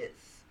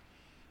churches.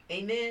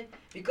 Amen.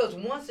 Because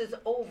once it's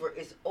over,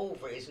 it's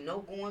over. It's no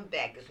going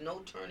back. It's no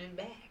turning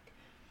back.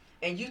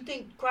 And you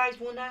think Christ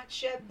will not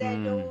shut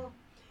that door?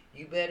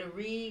 You better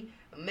read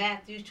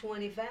Matthew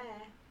 25.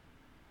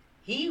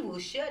 He will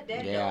shut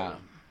that door.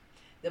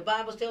 The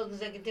Bible tells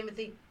in 2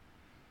 Timothy,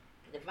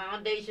 the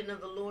foundation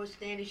of the Lord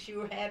standeth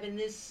sure, having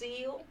this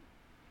seal.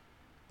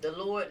 The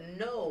Lord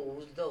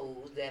knows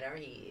those that are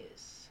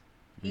his.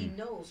 He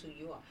knows who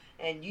you are.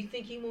 And you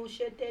think he won't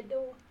shut that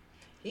door?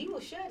 He will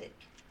shut it.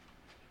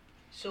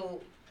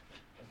 So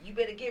you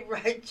better get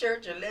right,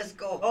 church, and let's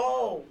go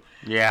home.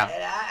 Yeah.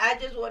 And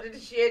I just wanted to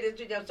share this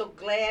with you. I'm so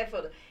glad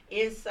for the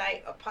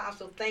insight.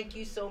 Apostle, thank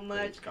you so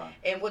much.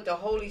 And what the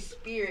Holy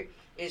Spirit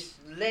is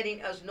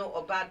letting us know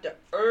about the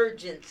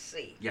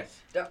urgency. Yes.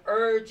 The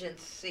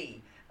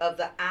urgency of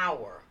the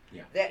hour.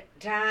 Yeah. That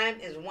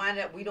time is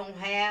winding up. We don't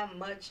have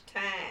much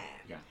time.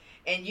 Yeah.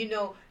 And you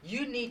know,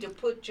 you need to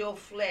put your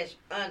flesh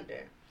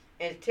under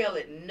and tell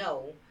it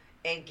no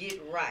and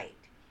get right.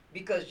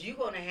 Because you're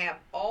going to have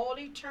all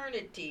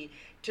eternity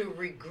to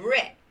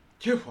regret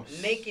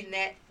making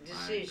that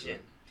decision.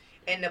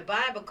 And the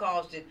Bible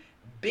calls it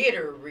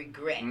bitter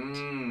regret.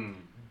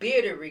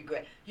 Bitter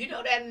regret. You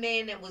know that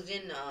man that was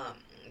in,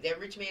 that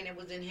rich man that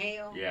was in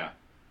hell? Yeah.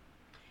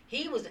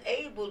 He was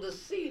able to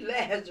see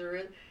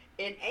Lazarus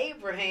and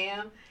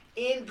Abraham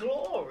in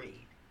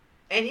glory.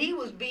 And he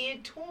was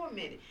being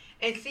tormented.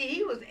 And see,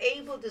 he was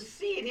able to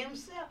see it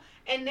himself.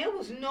 And there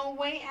was no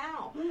way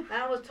out.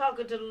 I was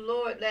talking to the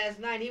Lord last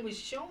night. He was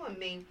showing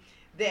me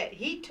that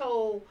he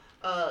told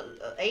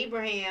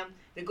Abraham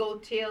to go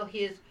tell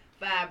his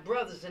 5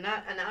 brothers. And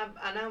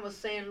I was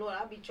saying, Lord,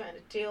 I'll be trying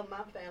to tell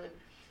my family.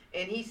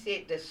 And he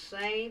said the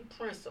same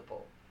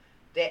principle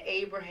that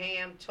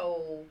Abraham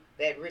told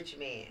that rich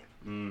man.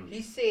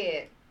 He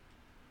said,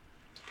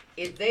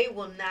 if they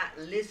will not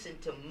listen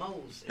to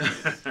Moses,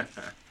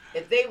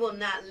 if they will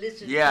not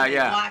listen to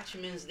the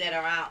watchmen that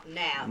are out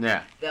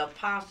now, the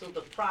apostle,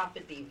 the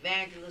prophet, the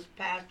evangelist,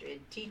 pastor, and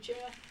teacher,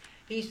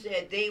 he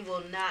said they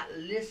will not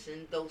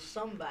listen though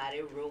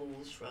somebody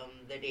rose from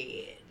the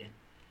dead.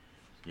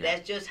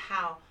 That's just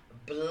how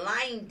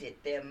blinded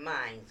their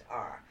minds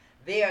are.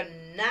 They are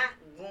not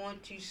going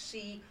to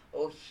see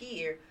or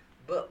hear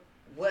but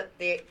what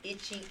their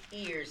itching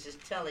ears is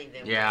telling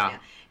them right now.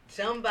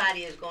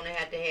 Somebody is going to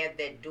have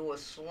that door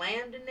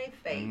slammed in their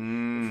face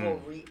before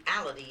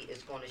reality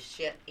is going to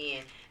shut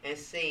in and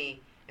say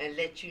and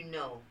let you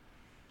know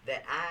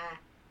that I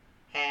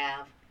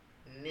have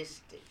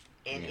missed it.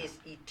 And it's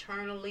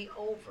eternally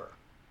over.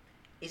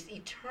 It's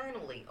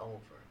eternally over.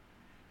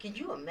 Can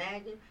you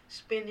imagine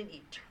spending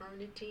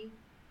eternity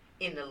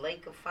in the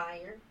lake of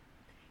fire?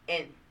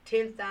 And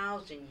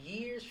 10,000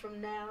 years from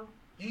now,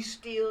 you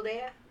still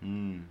there?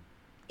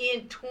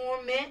 In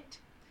torment?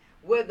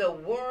 Where the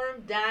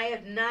worm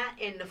dieth not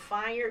and the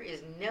fire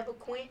is never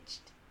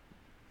quenched?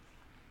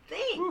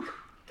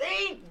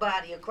 Think,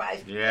 body of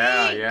Christ.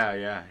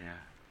 Yeah.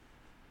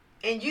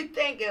 And you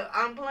think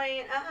I'm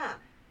playing?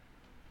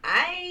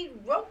 I ain't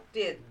wrote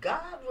this.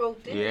 God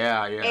wrote this.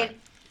 Yeah. And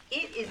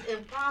it is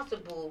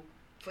impossible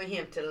for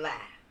him to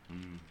lie.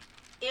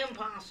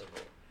 Impossible.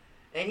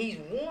 And he's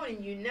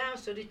warning you now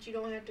so that you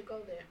don't have to go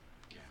there.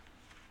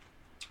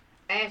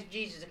 Ask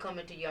Jesus to come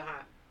into your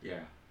heart.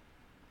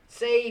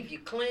 Save you,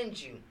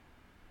 cleanse you,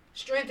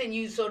 strengthen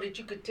you so that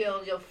you could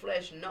tell your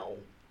flesh no.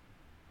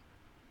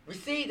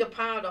 Receive the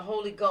power of the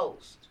Holy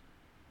Ghost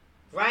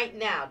right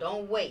now.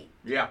 Don't wait.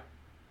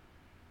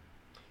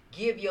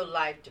 Give your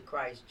life to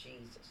Christ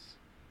Jesus.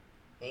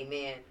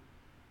 Amen.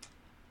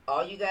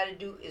 All you got to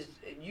do is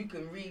you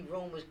can read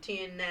Romans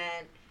 10:9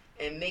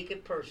 and make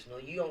it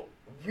personal. You don't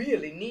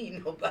really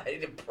need nobody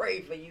to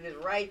pray for you. It's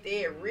right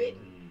there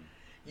written.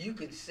 You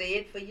can say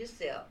it for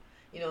yourself.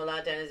 You know, a lot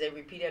of times they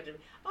repeat after me.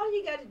 All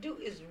you got to do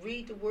is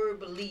read the word,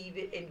 believe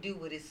it, and do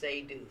what it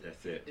say do.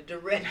 That's it. The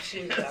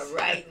directions are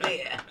right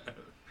there.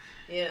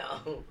 You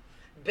know,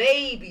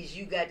 babies,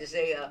 you got to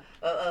say,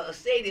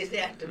 say this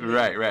after me.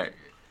 Right.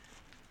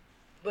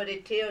 But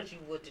it tells you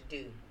what to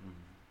do.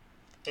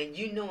 And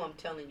you know I'm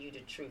telling you the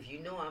truth. You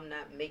know I'm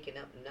not making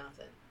up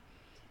nothing.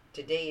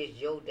 Today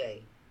is your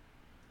day.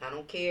 I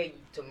don't care.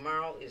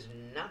 Tomorrow is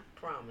not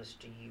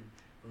promised to you.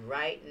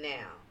 Right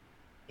now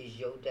is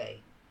your day.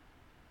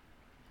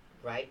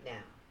 Right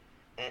now.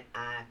 And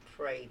I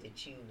pray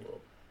that you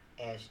will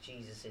ask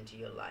Jesus into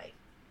your life,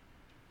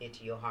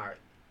 into your heart,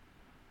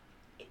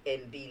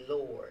 and be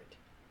Lord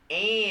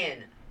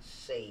and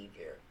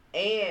Savior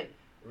and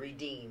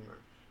redeemer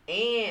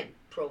and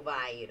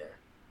provider.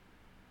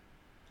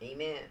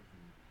 Amen.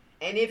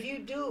 And if you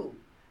do,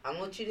 I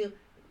want you to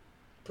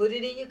put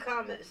it in your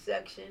comment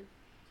section.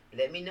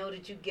 Let me know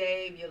that you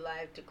gave your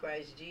life to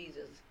Christ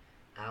Jesus.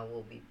 I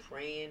will be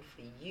praying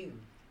for you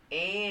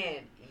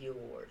and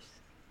yours,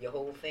 your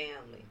whole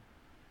family.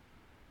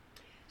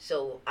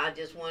 So I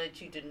just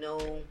wanted you to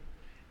know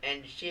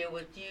and share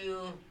with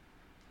you.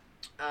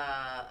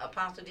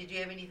 Apostle, did you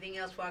have anything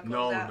else before I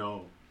close out?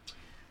 No.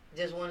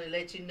 Just want to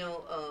let you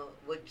know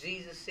what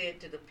Jesus said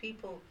to the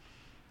people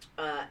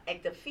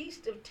at the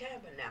Feast of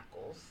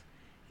Tabernacles.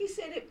 He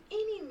said, if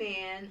any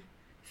man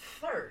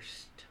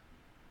thirst,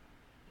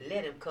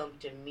 let him come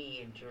to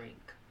me and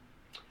drink.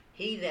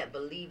 He that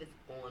believeth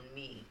on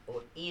me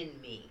or in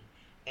me,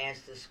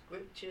 as the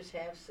scriptures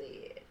have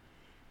said,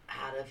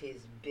 out of his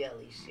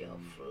belly shall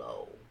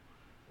flow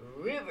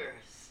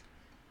rivers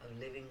of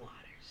living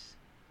waters.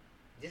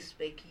 This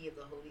spake he of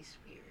the Holy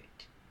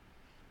Spirit.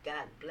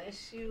 God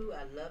bless you.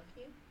 I love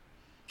you.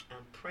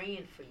 I'm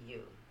praying for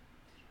you.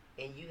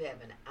 And you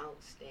have an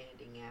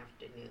outstanding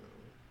afternoon.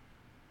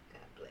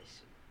 God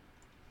bless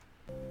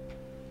you.